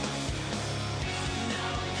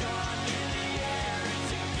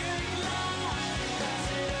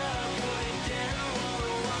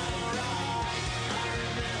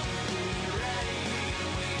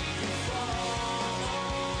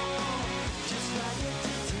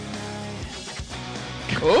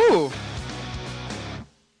 Ooh.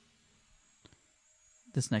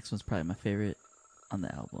 This next one's probably my favorite on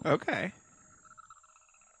the album. Okay.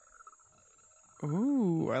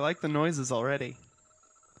 Ooh, I like the noises already.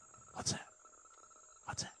 What's that?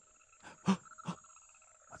 What's that?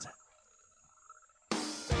 What's that?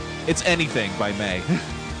 It's Anything by May.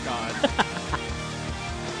 God.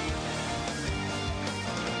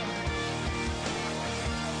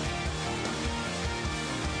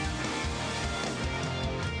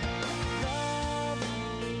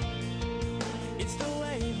 It's the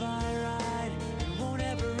wave I ride, it won't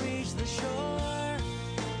ever reach the shore.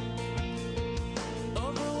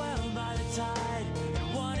 Overwhelmed by the tide,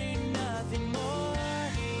 and wanting nothing more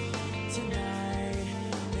tonight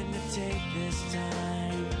than to take this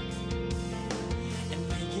time and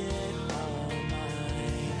make it all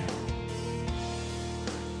mine.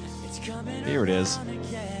 It's coming Here it is. around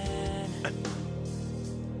again.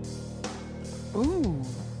 Ooh.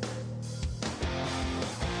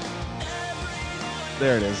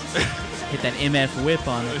 There it is. Hit that MF whip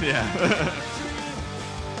on it. Yeah.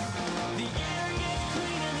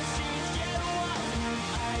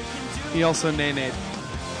 He also nay-nayed.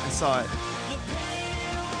 I saw it.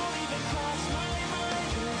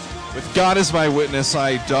 With God as my witness,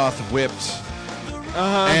 I doth whipped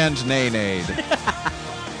and nay-nayed.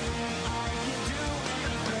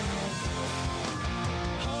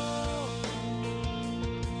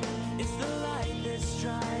 It's the light that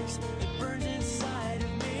strikes, that burns inside of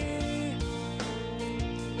me.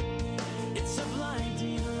 It's a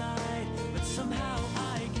blinding light, but somehow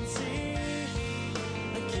I can see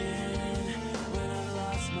again when I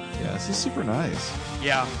lost my Yeah, this is super nice.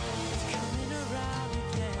 Yeah.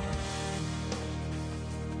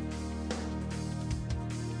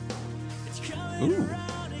 Ooh.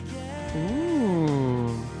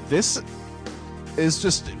 Ooh. This is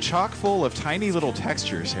just chock full of tiny little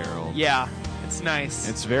textures, Harold. Yeah, it's nice.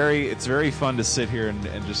 It's very fun to sit here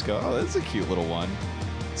and just go, oh, that's a cute little one.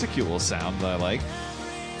 It's a cute little sound that I like.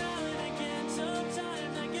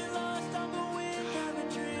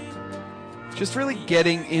 Just really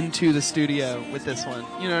getting into the studio with this one.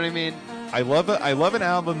 You know what I mean? I love an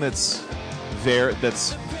album that's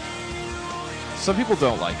some people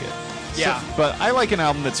don't like it. Yeah. But I like an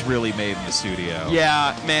album that's really made in the studio.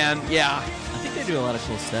 Yeah, man. Yeah. I think they do a lot of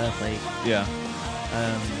cool stuff. Like, Yeah.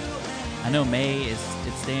 I know May it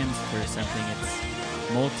stands for something.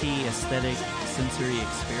 It's multi-aesthetic sensory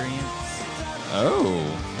experience. Oh.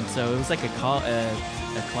 And so it was like a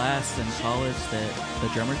class in college that the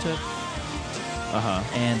drummer took.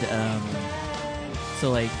 And so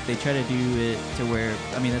like they try to do it to where,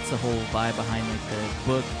 I mean, that's the whole vibe behind like the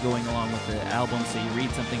book going along with the album. So you read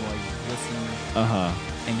something while you listen.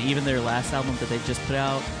 And even their last album that they just put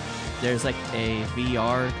out, there's like a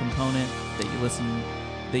VR component that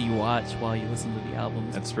you watch while you listen to the album.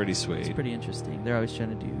 That's pretty sweet. It's pretty interesting. They're always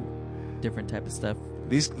trying to do different type of stuff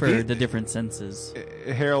for the different senses.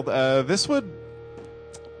 Harold, this would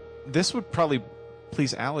probably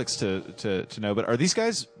please Alex to know, but are these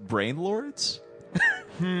guys brain lords?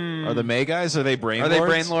 Are the May guys? Are they brain lords? Are they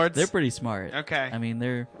brain lords? They're pretty smart. Okay. I mean,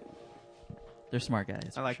 they're smart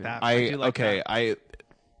guys. I like sure. that. I do like that.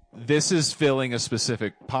 This is filling a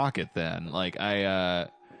specific pocket then. Like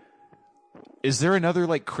is there another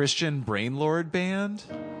like Christian brain lord band?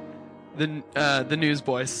 The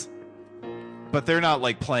Newsboys. But they're not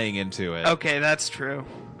like playing into it. Okay, that's true.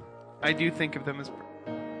 I do think of them as.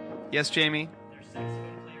 Yes, Jamie.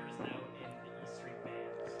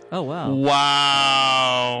 Oh wow!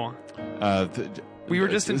 Wow. We were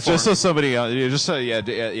just informed. Just so somebody,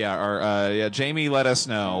 Jamie let us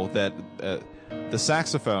know that the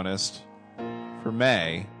saxophonist for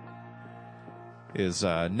May is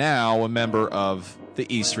now a member of the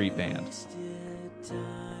E Street Band.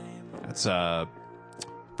 That's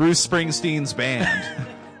Bruce Springsteen's band.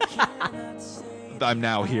 I'm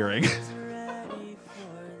now hearing.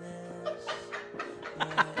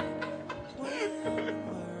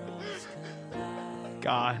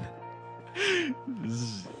 God.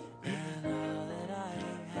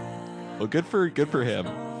 Well, good for him.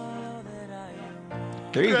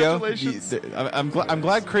 There you go. Congratulations. I'm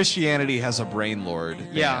glad Christianity has a brain lord.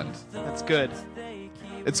 Yeah, band. that's good.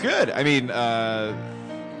 It's good. I mean,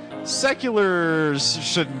 seculars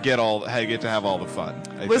shouldn't get to have all the fun.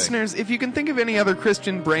 I Listeners, if you can think of any other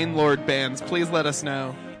Christian brain lord bands, please let us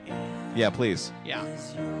know. think. Yeah, please. Yeah.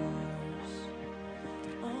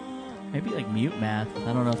 Maybe like Mute Math.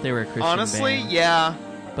 I don't know if they were a Christian Honestly, band. yeah.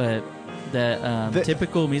 But the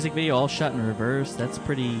typical music video, all shot in reverse, that's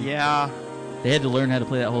pretty... Yeah. They had to learn how to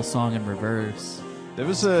play that whole song in reverse. There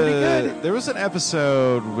was an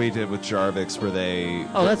episode we did with Jarvix where they...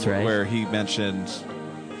 Oh, that's right. Where he mentioned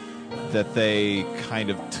that they kind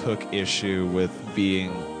of took issue with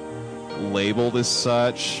being labeled as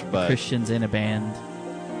such, but... Christians in a band.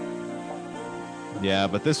 Yeah,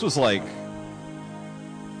 but this was like...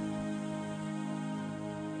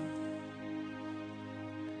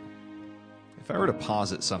 If I were to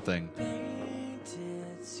posit something,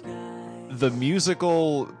 the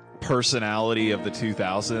musical personality of the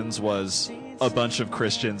 2000s was a bunch of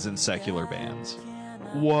Christians in secular bands.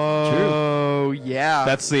 Whoa. Yeah.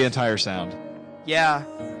 That's the entire sound. Yeah.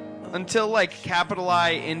 Until like capital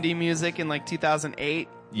I indie music in like 2008.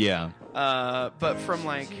 Yeah. But from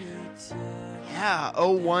like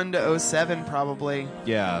 01 to 07 probably.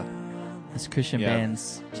 Yeah. It's Christian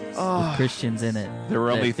bands Oh. with Christians in it. There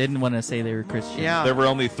were that only didn't want to say they were Christian. Yeah. There were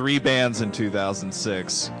only 3 bands in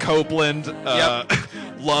 2006. Copeland,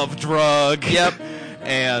 Love Drug,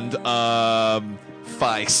 and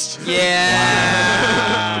Feist.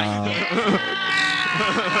 Yeah. It's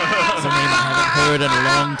a name I haven't heard in a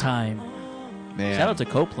long time. Man. Shout out to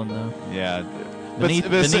Copeland though. Yeah. Beneath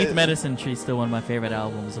Medicine Tree, still one of my favorite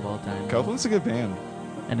albums of all time. Copeland's a good band.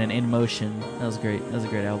 And then In Motion, that was great. That was a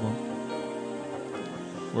great album.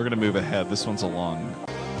 We're gonna move ahead. This one's a long.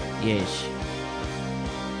 Yeesh.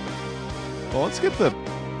 Well, let's get the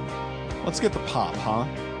pop, huh?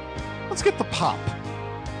 Let's get the pop.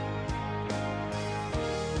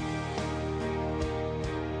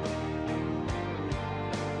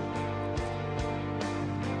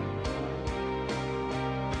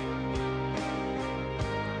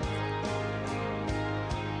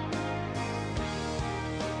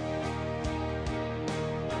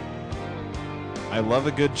 I love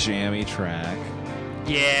a good jammy track.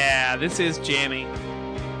 Yeah, this is jammy.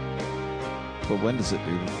 But when does it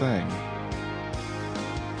do the thing?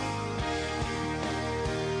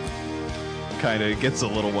 Kind of gets a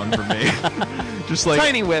little one for me. Just like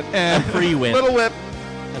Tiny whip. A pre-whip. Little whip.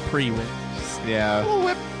 A pre-whip. Yeah. Little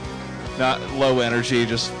whip. Not low energy,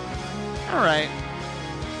 just All right.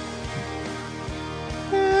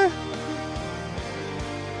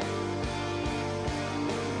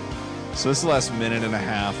 So this is the last minute and a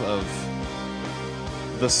half of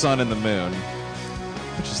The Sun and the Moon,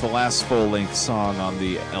 which is the last full-length song on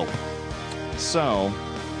the LP. So,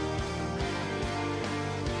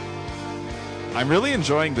 I'm really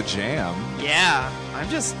enjoying the jam. Yeah. I'm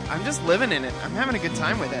just living in it. I'm having a good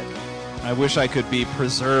time with it. I wish I could be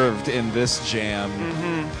preserved in this jam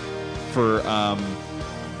for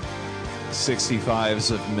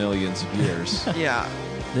 65s of millions of years. Yeah.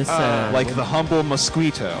 This like the humble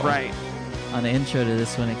mosquito. Right. On the intro to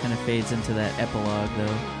this one, it kind of fades into that epilogue,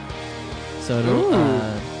 though. So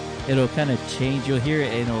it'll kind of change. You'll hear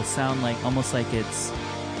it, and it'll sound like almost like it's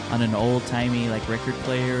on an old-timey like record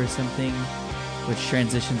player or something, which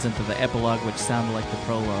transitions into the epilogue, which sounded like the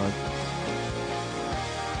prologue.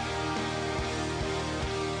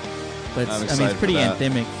 But it's, it's pretty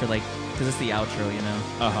anthemic for like because it's the outro, you know.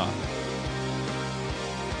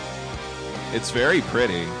 It's very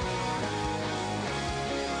pretty.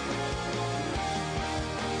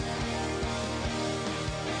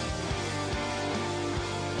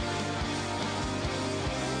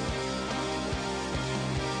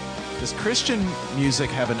 Does Christian music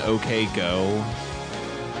have an okay go?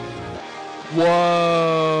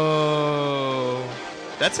 Whoa.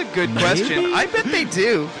 That's a good question. I bet they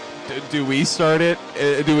do. Do we start it?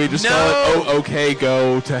 Do we just call it okay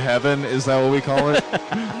go to heaven? Is that what we call it?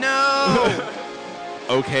 No.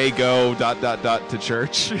 Okay go ... to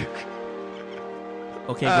church.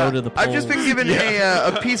 Okay, go to the polls. I've just been given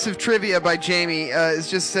a piece of trivia by Jamie. It's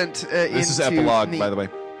just sent This is epilogue, by the way.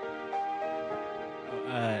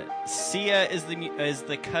 Sia is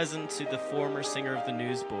the cousin to the former singer of the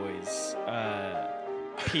Newsboys,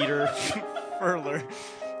 Peter Furler.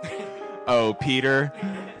 Oh, Peter.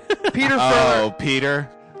 Peter Oh, Furler. Peter.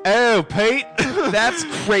 Oh, Pete. That's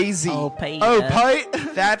crazy. Oh, Pete. Oh,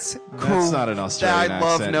 Pete. That's That's not an Australian I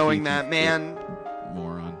love accent. knowing that, man.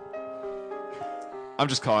 Moron. I'm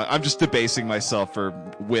just debasing myself for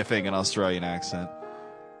whiffing an Australian accent.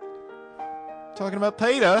 Talking about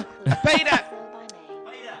Peter. Peter. Peter.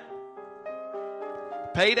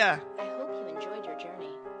 Peter. I hope you enjoyed your journey.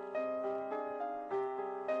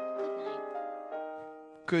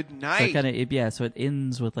 Good night. Good So night. so it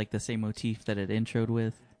ends with like the same motif that it introed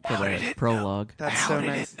with for the prologue. That's How so did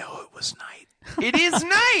nice. it know it was night? It is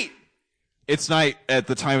night. It's night at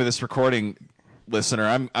the time of this recording,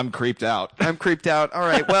 listener. I'm creeped out. I'm creeped out. All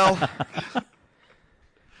right. Well,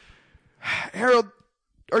 Harold,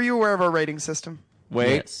 are you aware of our rating system?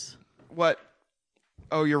 Wait. Yes. What?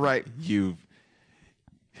 Oh, you're right.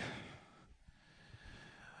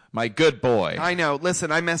 My good boy. I know.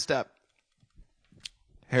 Listen, I messed up.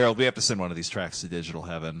 Harold, we have to send one of these tracks to digital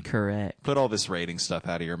heaven. Correct. Put all this rating stuff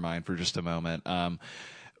out of your mind for just a moment.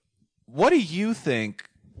 What do you think?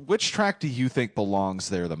 Which track do you think belongs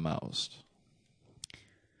there the most?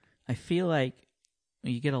 I feel like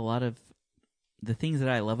you get a lot of the things that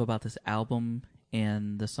I love about this album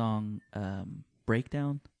and the song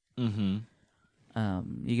Breakdown. Mm-hmm.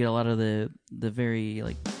 You get a lot of the very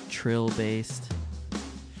like trill based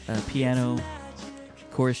piano,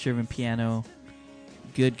 chorus driven piano,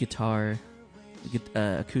 good guitar, good,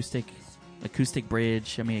 acoustic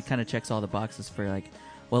bridge. I mean, it kind of checks all the boxes for like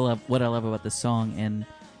what I love about this song, and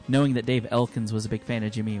knowing that Dave Elkins was a big fan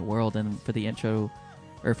of Jimmy Eat World, and for the intro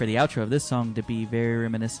or for the outro of this song to be very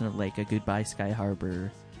reminiscent of like a Goodbye Sky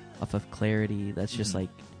Harbor off of Clarity. That's just like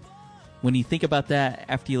when you think about that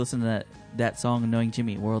after you listen to that song, knowing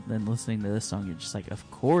Jimmy Eat World, and then listening to this song, you're just like, of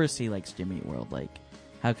course he likes Jimmy Eat World. Like,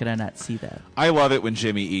 how could I not see that? I love it when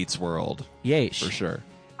Jimmy eats World. Yeesh. For sure.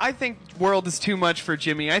 I think World is too much for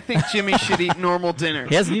Jimmy. I think Jimmy should eat normal dinner.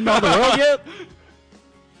 He hasn't eaten all the world yet?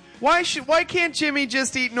 Why can't Jimmy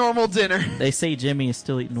just eat normal dinner? They say Jimmy is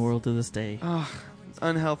still eating World to this day. Oh, it's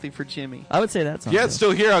unhealthy for Jimmy. I would say that song. Yeah, it's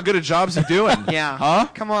still here. How good a job's he doing? Yeah. Huh?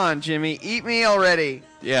 Come on, Jimmy. Eat me already.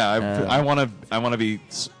 Yeah, I want to be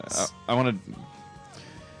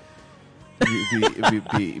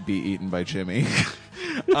be eaten by Jimmy.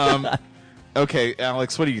 Okay,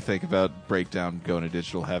 Alex, what do you think about Breakdown going to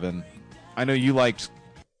digital heaven? I know you liked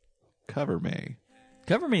Cover Me.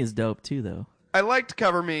 Cover Me is dope too, though. I liked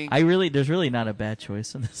Cover Me. There's really not a bad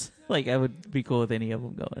choice in this. Like, I would be cool with any of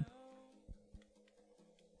them going.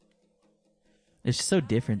 It's just so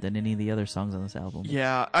different than any of the other songs on this album.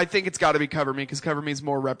 Yeah, I think it's got to be Cover Me because Cover Me is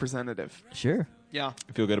more representative. Sure. Yeah.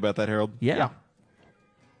 You feel good about that, Harold? Yeah.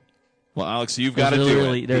 Well, Alex, you've got to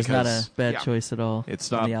do it. There's not a because bad choice at all.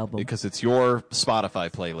 It's on not the album. because it's your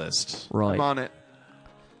Spotify playlist. Right. I'm on it.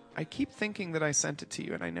 I keep thinking that I sent it to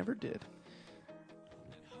you, and I never did.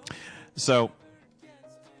 So,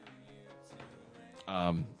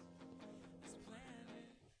 I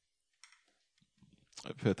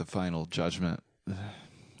put the final judgment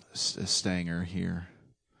stanger here.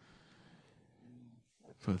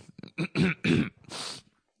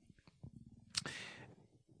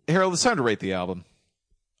 Harold, it's time to rate the album,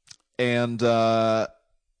 and are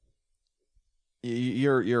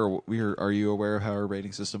you aware of how our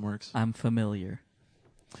rating system works? I'm familiar.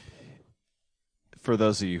 For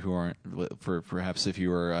those of you who aren't, perhaps if you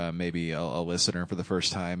were maybe a listener for the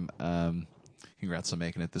first time, congrats on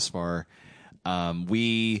making it this far.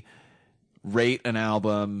 We rate an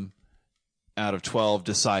album out of 12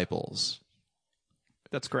 disciples.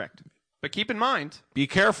 That's correct. But keep in mind, be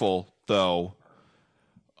careful though.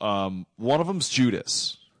 One of them's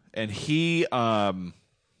Judas, and he's the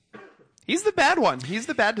bad one. He's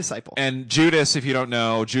the bad disciple. And Judas, if you don't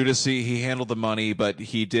know, Judas he handled the money, but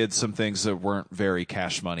he did some things that weren't very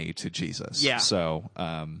cash money to Jesus. Yeah. So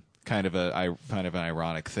kind of an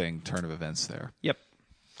ironic turn of events there. Yep.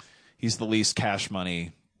 He's the least cash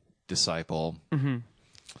money disciple. Mm-hmm.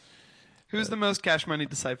 Who's the most cash money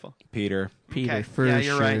disciple? Peter. Okay. For yeah,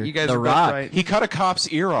 you're sure. right. You guys The are Rock. both right. He cut a cop's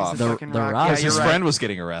ear off. The fucking Rock. Rock. Yeah, Because his you're friend right. was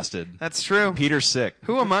getting arrested. That's true. Peter's sick.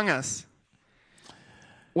 Who among us?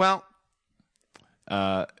 Well,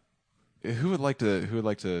 who would like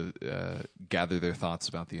to gather their thoughts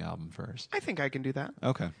about the album first? I think I can do that.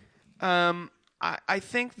 Okay. I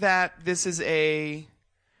think that this is a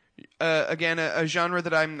genre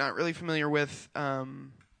that I'm not really familiar with,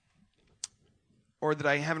 or that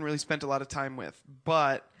I haven't really spent a lot of time with.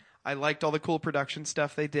 But I liked all the cool production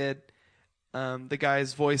stuff they did. The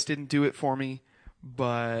guy's voice didn't do it for me,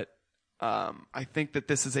 but I think that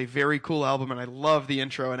this is a very cool album, and I love the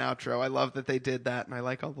intro and outro. I love that they did that, and I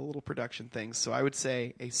like all the little production things. So I would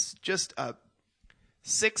say just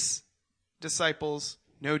 6 disciples,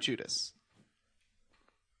 no Judas.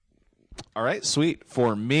 All right, sweet.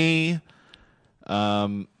 For me,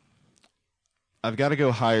 I've got to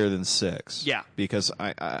go higher than 6. Yeah, because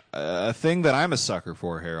a thing that I'm a sucker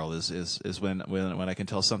for, Harold, is when I can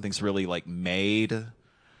tell something's really like made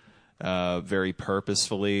very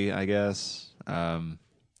purposefully. I guess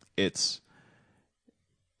it's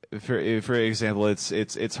for example,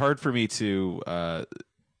 it's hard for me to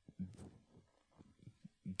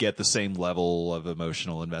get the same level of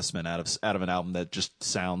emotional investment out of an album that just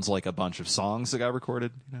sounds like a bunch of songs that got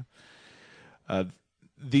recorded. You know,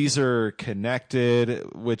 these are connected,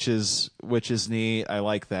 which is neat. I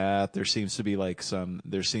like that. There seems to be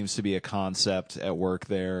a concept at work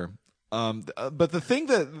there. But the thing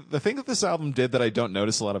that this album did that I don't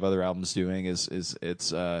notice a lot of other albums doing is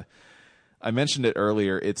it's I mentioned it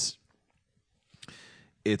earlier. It's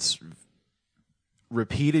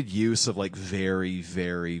repeated use of like very,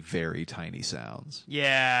 very, very tiny sounds.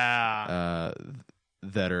 Yeah.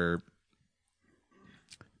 That are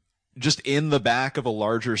just in the back of a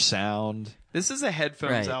larger sound. This is a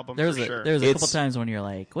headphones album for sure. There's a couple times when you're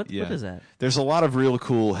like, what is that? There's a lot of real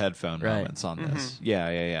cool headphone moments on this.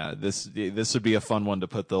 Yeah. This would be a fun one to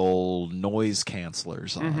put the old noise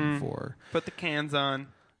cancelers on for. Put the cans on.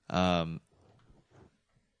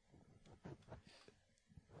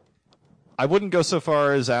 I wouldn't go so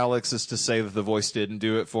far as Alex as to say that the voice didn't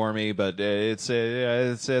do it for me, but it's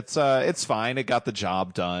fine. It got the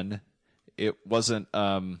job done. It wasn't.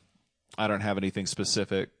 I don't have anything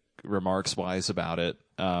specific remarks wise about it,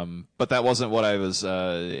 but that wasn't what I was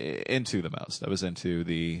into the most. I was into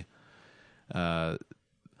the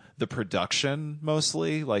production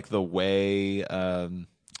mostly, like the way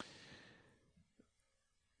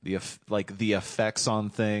the effects on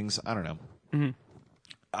things. I don't know. Mm-hmm.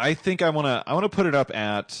 I think I want to put it up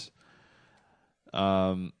at.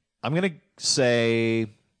 I'm gonna give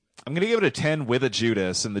it a 10 with a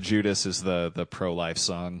Judas, and the Judas is the pro-life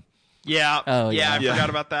song. Yeah. Oh, yeah. yeah. I forgot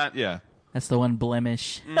about that. Yeah. That's the one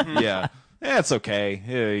blemish. Yeah. It's okay.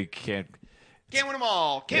 You can't win them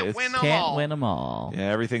all. Can't win them all.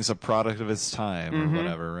 Yeah, everything's a product of its time or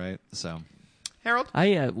whatever, right? So, Harold?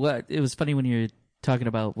 It was funny when you were talking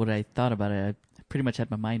about what I thought about it. I pretty much had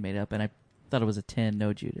my mind made up, and I thought it was a 10,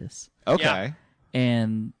 no Judas. Okay. Yeah.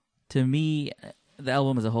 And to me, the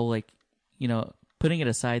album as a whole, like, you know, putting it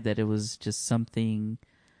aside that it was just something,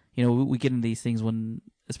 you know, we get into these things when,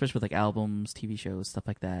 especially with like albums, TV shows, stuff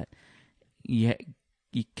like that. You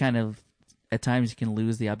kind of, at times you can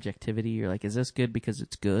lose the objectivity. You're like, is this good because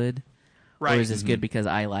it's good? Right. Or is this good because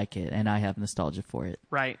I like it and I have nostalgia for it?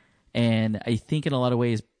 Right. And I think in a lot of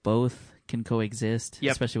ways, both can coexist,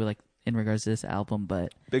 especially with like, in regards to this album,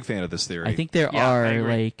 but big fan of this theory. I think there are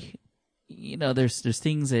like, you know, there's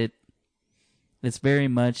things that it's very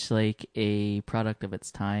much like a product of its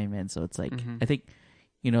time, and so it's like I think,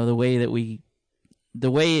 you know, the way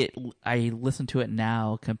I listen to it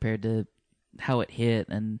now compared to how it hit,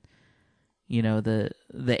 and you know the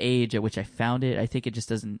age at which I found it, I think it just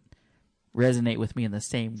doesn't resonate with me in the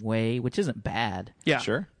same way, which isn't bad. Yeah,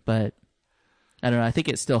 sure, but I don't know. I think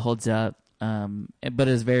it still holds up. But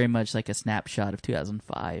it's very much like a snapshot of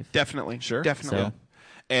 2005. Definitely. Sure. Definitely. So.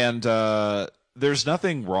 And there's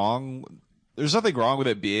nothing wrong with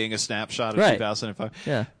it being a snapshot of 2005.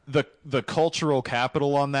 Yeah. The cultural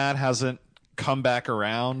capital on that hasn't come back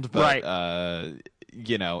around, but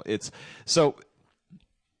you know, it's so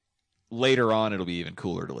later on it'll be even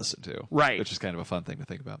cooler to listen to. Right. Which is kind of a fun thing to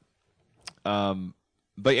think about.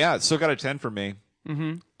 But yeah, it still got a 10 for me.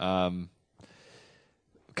 Mm-hmm.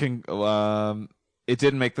 It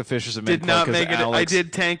didn't make the Fishers of Men Did Club. not make it. Alex, I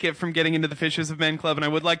did tank it from getting into the Fishers of Men Club, and I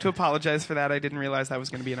would like to apologize for that. I didn't realize that was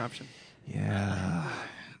going to be an option. Yeah.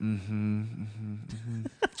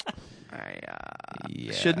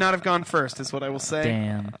 I should not have gone first, is what I will say.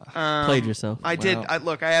 Damn. Played yourself. I did.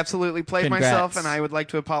 Look, I absolutely played myself, and I would like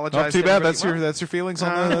to apologize. Too bad. That's your feelings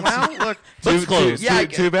on the. Well, look.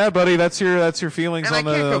 Too bad, buddy. That's your feelings and on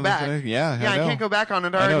the. I can't go back. I can't go back on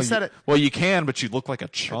it. I already said it. Well, you can, but you look like a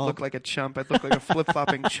chump. I look like a chump. I look like a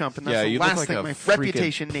flip-flopping chump, and that's the you last look like thing my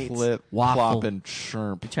reputation needs. Flip-flopping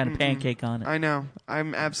chump. You're trying to pancake on it. I know.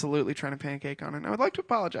 I'm absolutely trying to pancake on it. And I would like to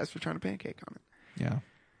apologize for trying to pancake on it. Yeah.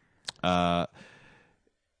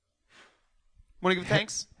 Want to give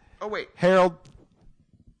thanks? Oh, wait. Harold,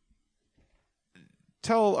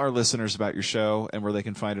 tell our listeners about your show and where they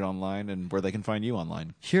can find it online and where they can find you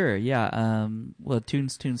online. Sure, yeah. Well,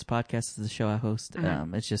 Toons Podcast is the show I host.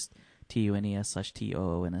 It's just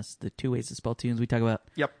TUNES/TOONS. The two ways to spell Toons. We talk about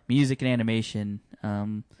Yep. music and animation.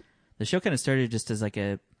 The show kind of started just as like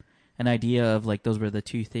an idea of like those were the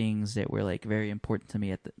two things that were like very important to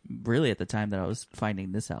me at the time that I was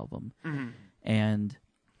finding this album. Mm-hmm. And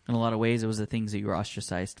in a lot of ways, it was the things that you were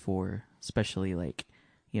ostracized for, especially like,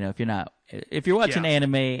 if you're watching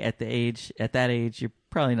anime at that age, you're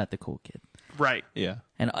probably not the cool kid. Right. Yeah.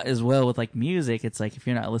 And as well with like music, it's like if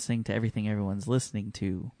you're not listening to everything everyone's listening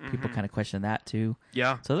to, people kind of question that too.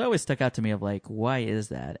 Yeah. So that always stuck out to me of like, why is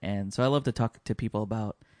that? And so I love to talk to people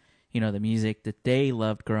about, the music that they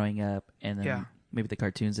loved growing up, and then maybe the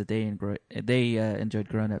cartoons that they enjoyed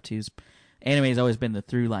growing up too. Anime has always been the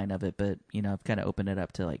through line of it, but I've kind of opened it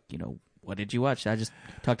up to like, what did you watch? I just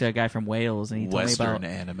talked to a guy from Wales, and he told me about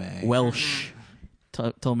anime. Welsh.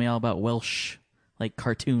 Told me all about Welsh, like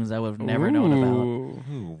cartoons I would have never known about.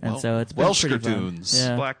 And so it's been Welsh pretty cartoons,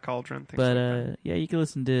 fun. Yeah. Black Cauldron. Things But like that. you can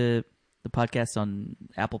listen to the podcast on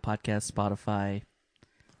Apple Podcasts, Spotify,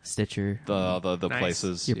 Stitcher, the Nice.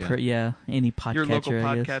 places. Any podcatcher. Your local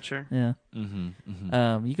I guess. podcatcher. Yeah.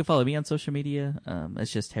 Mm-hmm. You can follow me on social media.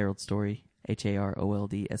 It's just Harold Storey,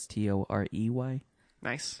 HaroldStorey.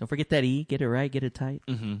 Nice. Don't forget that E. Get it right. Get it tight.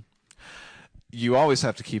 Mm-hmm. You always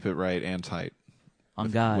have to keep it right and tight. On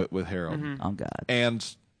God. With Harold. Mm-hmm. On God. And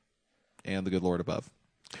the good Lord above.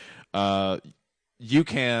 You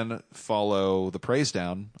can follow The Praise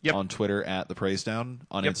Down on Twitter at The Praise Down,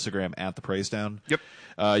 on Instagram at The Praise Down. Yep.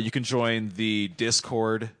 You can join the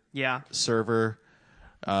Discord server.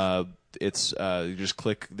 It's you just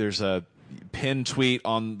click. There's a pinned tweet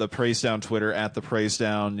on the Praise Down Twitter at The Praise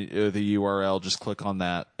Down. The URL. Just click on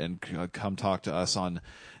that and come talk to us on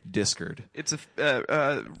Discord. It's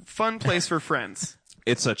a fun place for friends.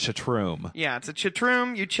 It's a chat room. Yeah, it's a chat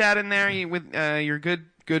room. You chat in there with your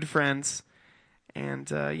good friends. And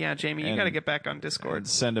Jamie, you got to get back on Discord. And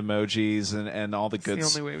send emojis and all the good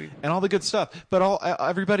It's the only way and all the good stuff. But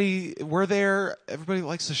everybody, we're there. Everybody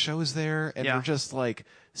likes the show is there, and we're just like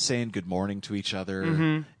saying good morning to each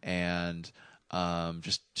other and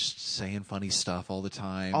just saying funny stuff all the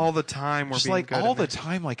time. All the time, we're just being like good all in the it.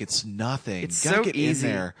 time, like it's nothing. It's Gotta so get easy.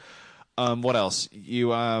 in there. What else? You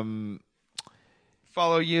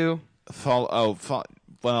follow you.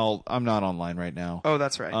 Well, I'm not online right now. Oh,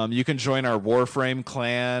 that's right. You can join our Warframe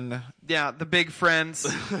clan. Yeah, the big friends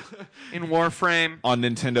in Warframe. On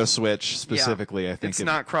Nintendo Switch, specifically, I think. It's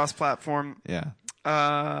not cross-platform.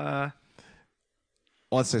 Yeah.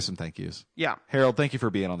 Let's say some thank yous. Yeah. Harold, thank you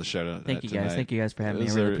for being on the show tonight. Thank you guys. Thank you guys for having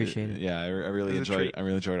me. I really appreciate it. Yeah, I really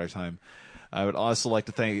enjoyed our time. I would also like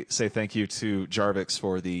to say thank you to Jarvix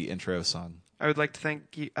for the intro song. I would like to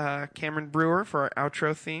thank Cameron Brewer for our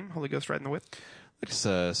outro theme, Holy Ghost Riding the Whip. I'd like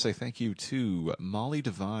to say thank you to Molly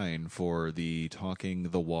Devine for the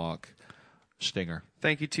Talking the Walk stinger.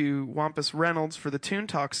 Thank you to Wampus Reynolds for the Toon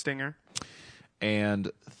Talk stinger.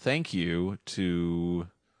 And thank you to...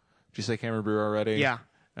 Did you say Cameron Brewer already? Yeah.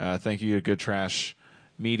 Thank you to Good Trash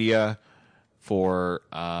Media for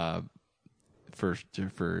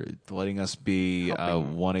letting us be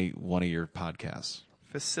one of your podcasts.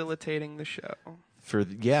 Facilitating the show.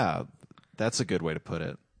 That's a good way to put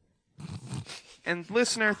it. And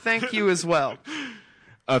listener, thank you as well.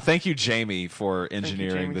 Thank you, Jamie, for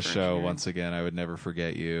engineering the show once again. I would never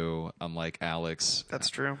forget you, unlike Alex. That's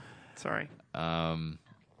true. Sorry. And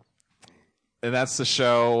that's the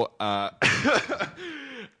show. It's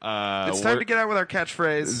time to get out with our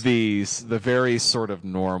catchphrase. The very sort of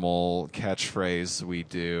normal catchphrase we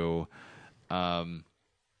do.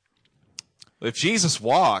 If Jesus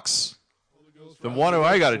walks, then what do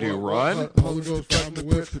I got to do? Run? Holy Ghost riding the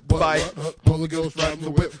whip. Bye. Holy Ghost riding the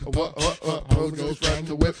whip. Holy Ghost riding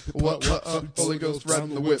the whip. Holy Ghost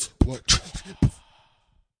riding the whip.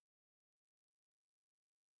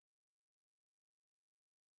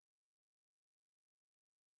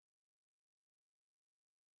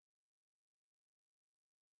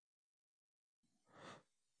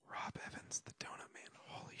 Rob Evans, the Donut Man.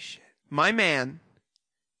 Holy shit. My man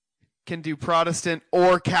can do Protestant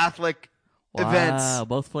or Catholic events. Wow,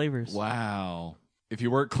 both flavors. Wow. If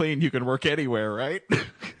you work clean, you can work anywhere, right?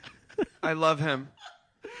 I love him.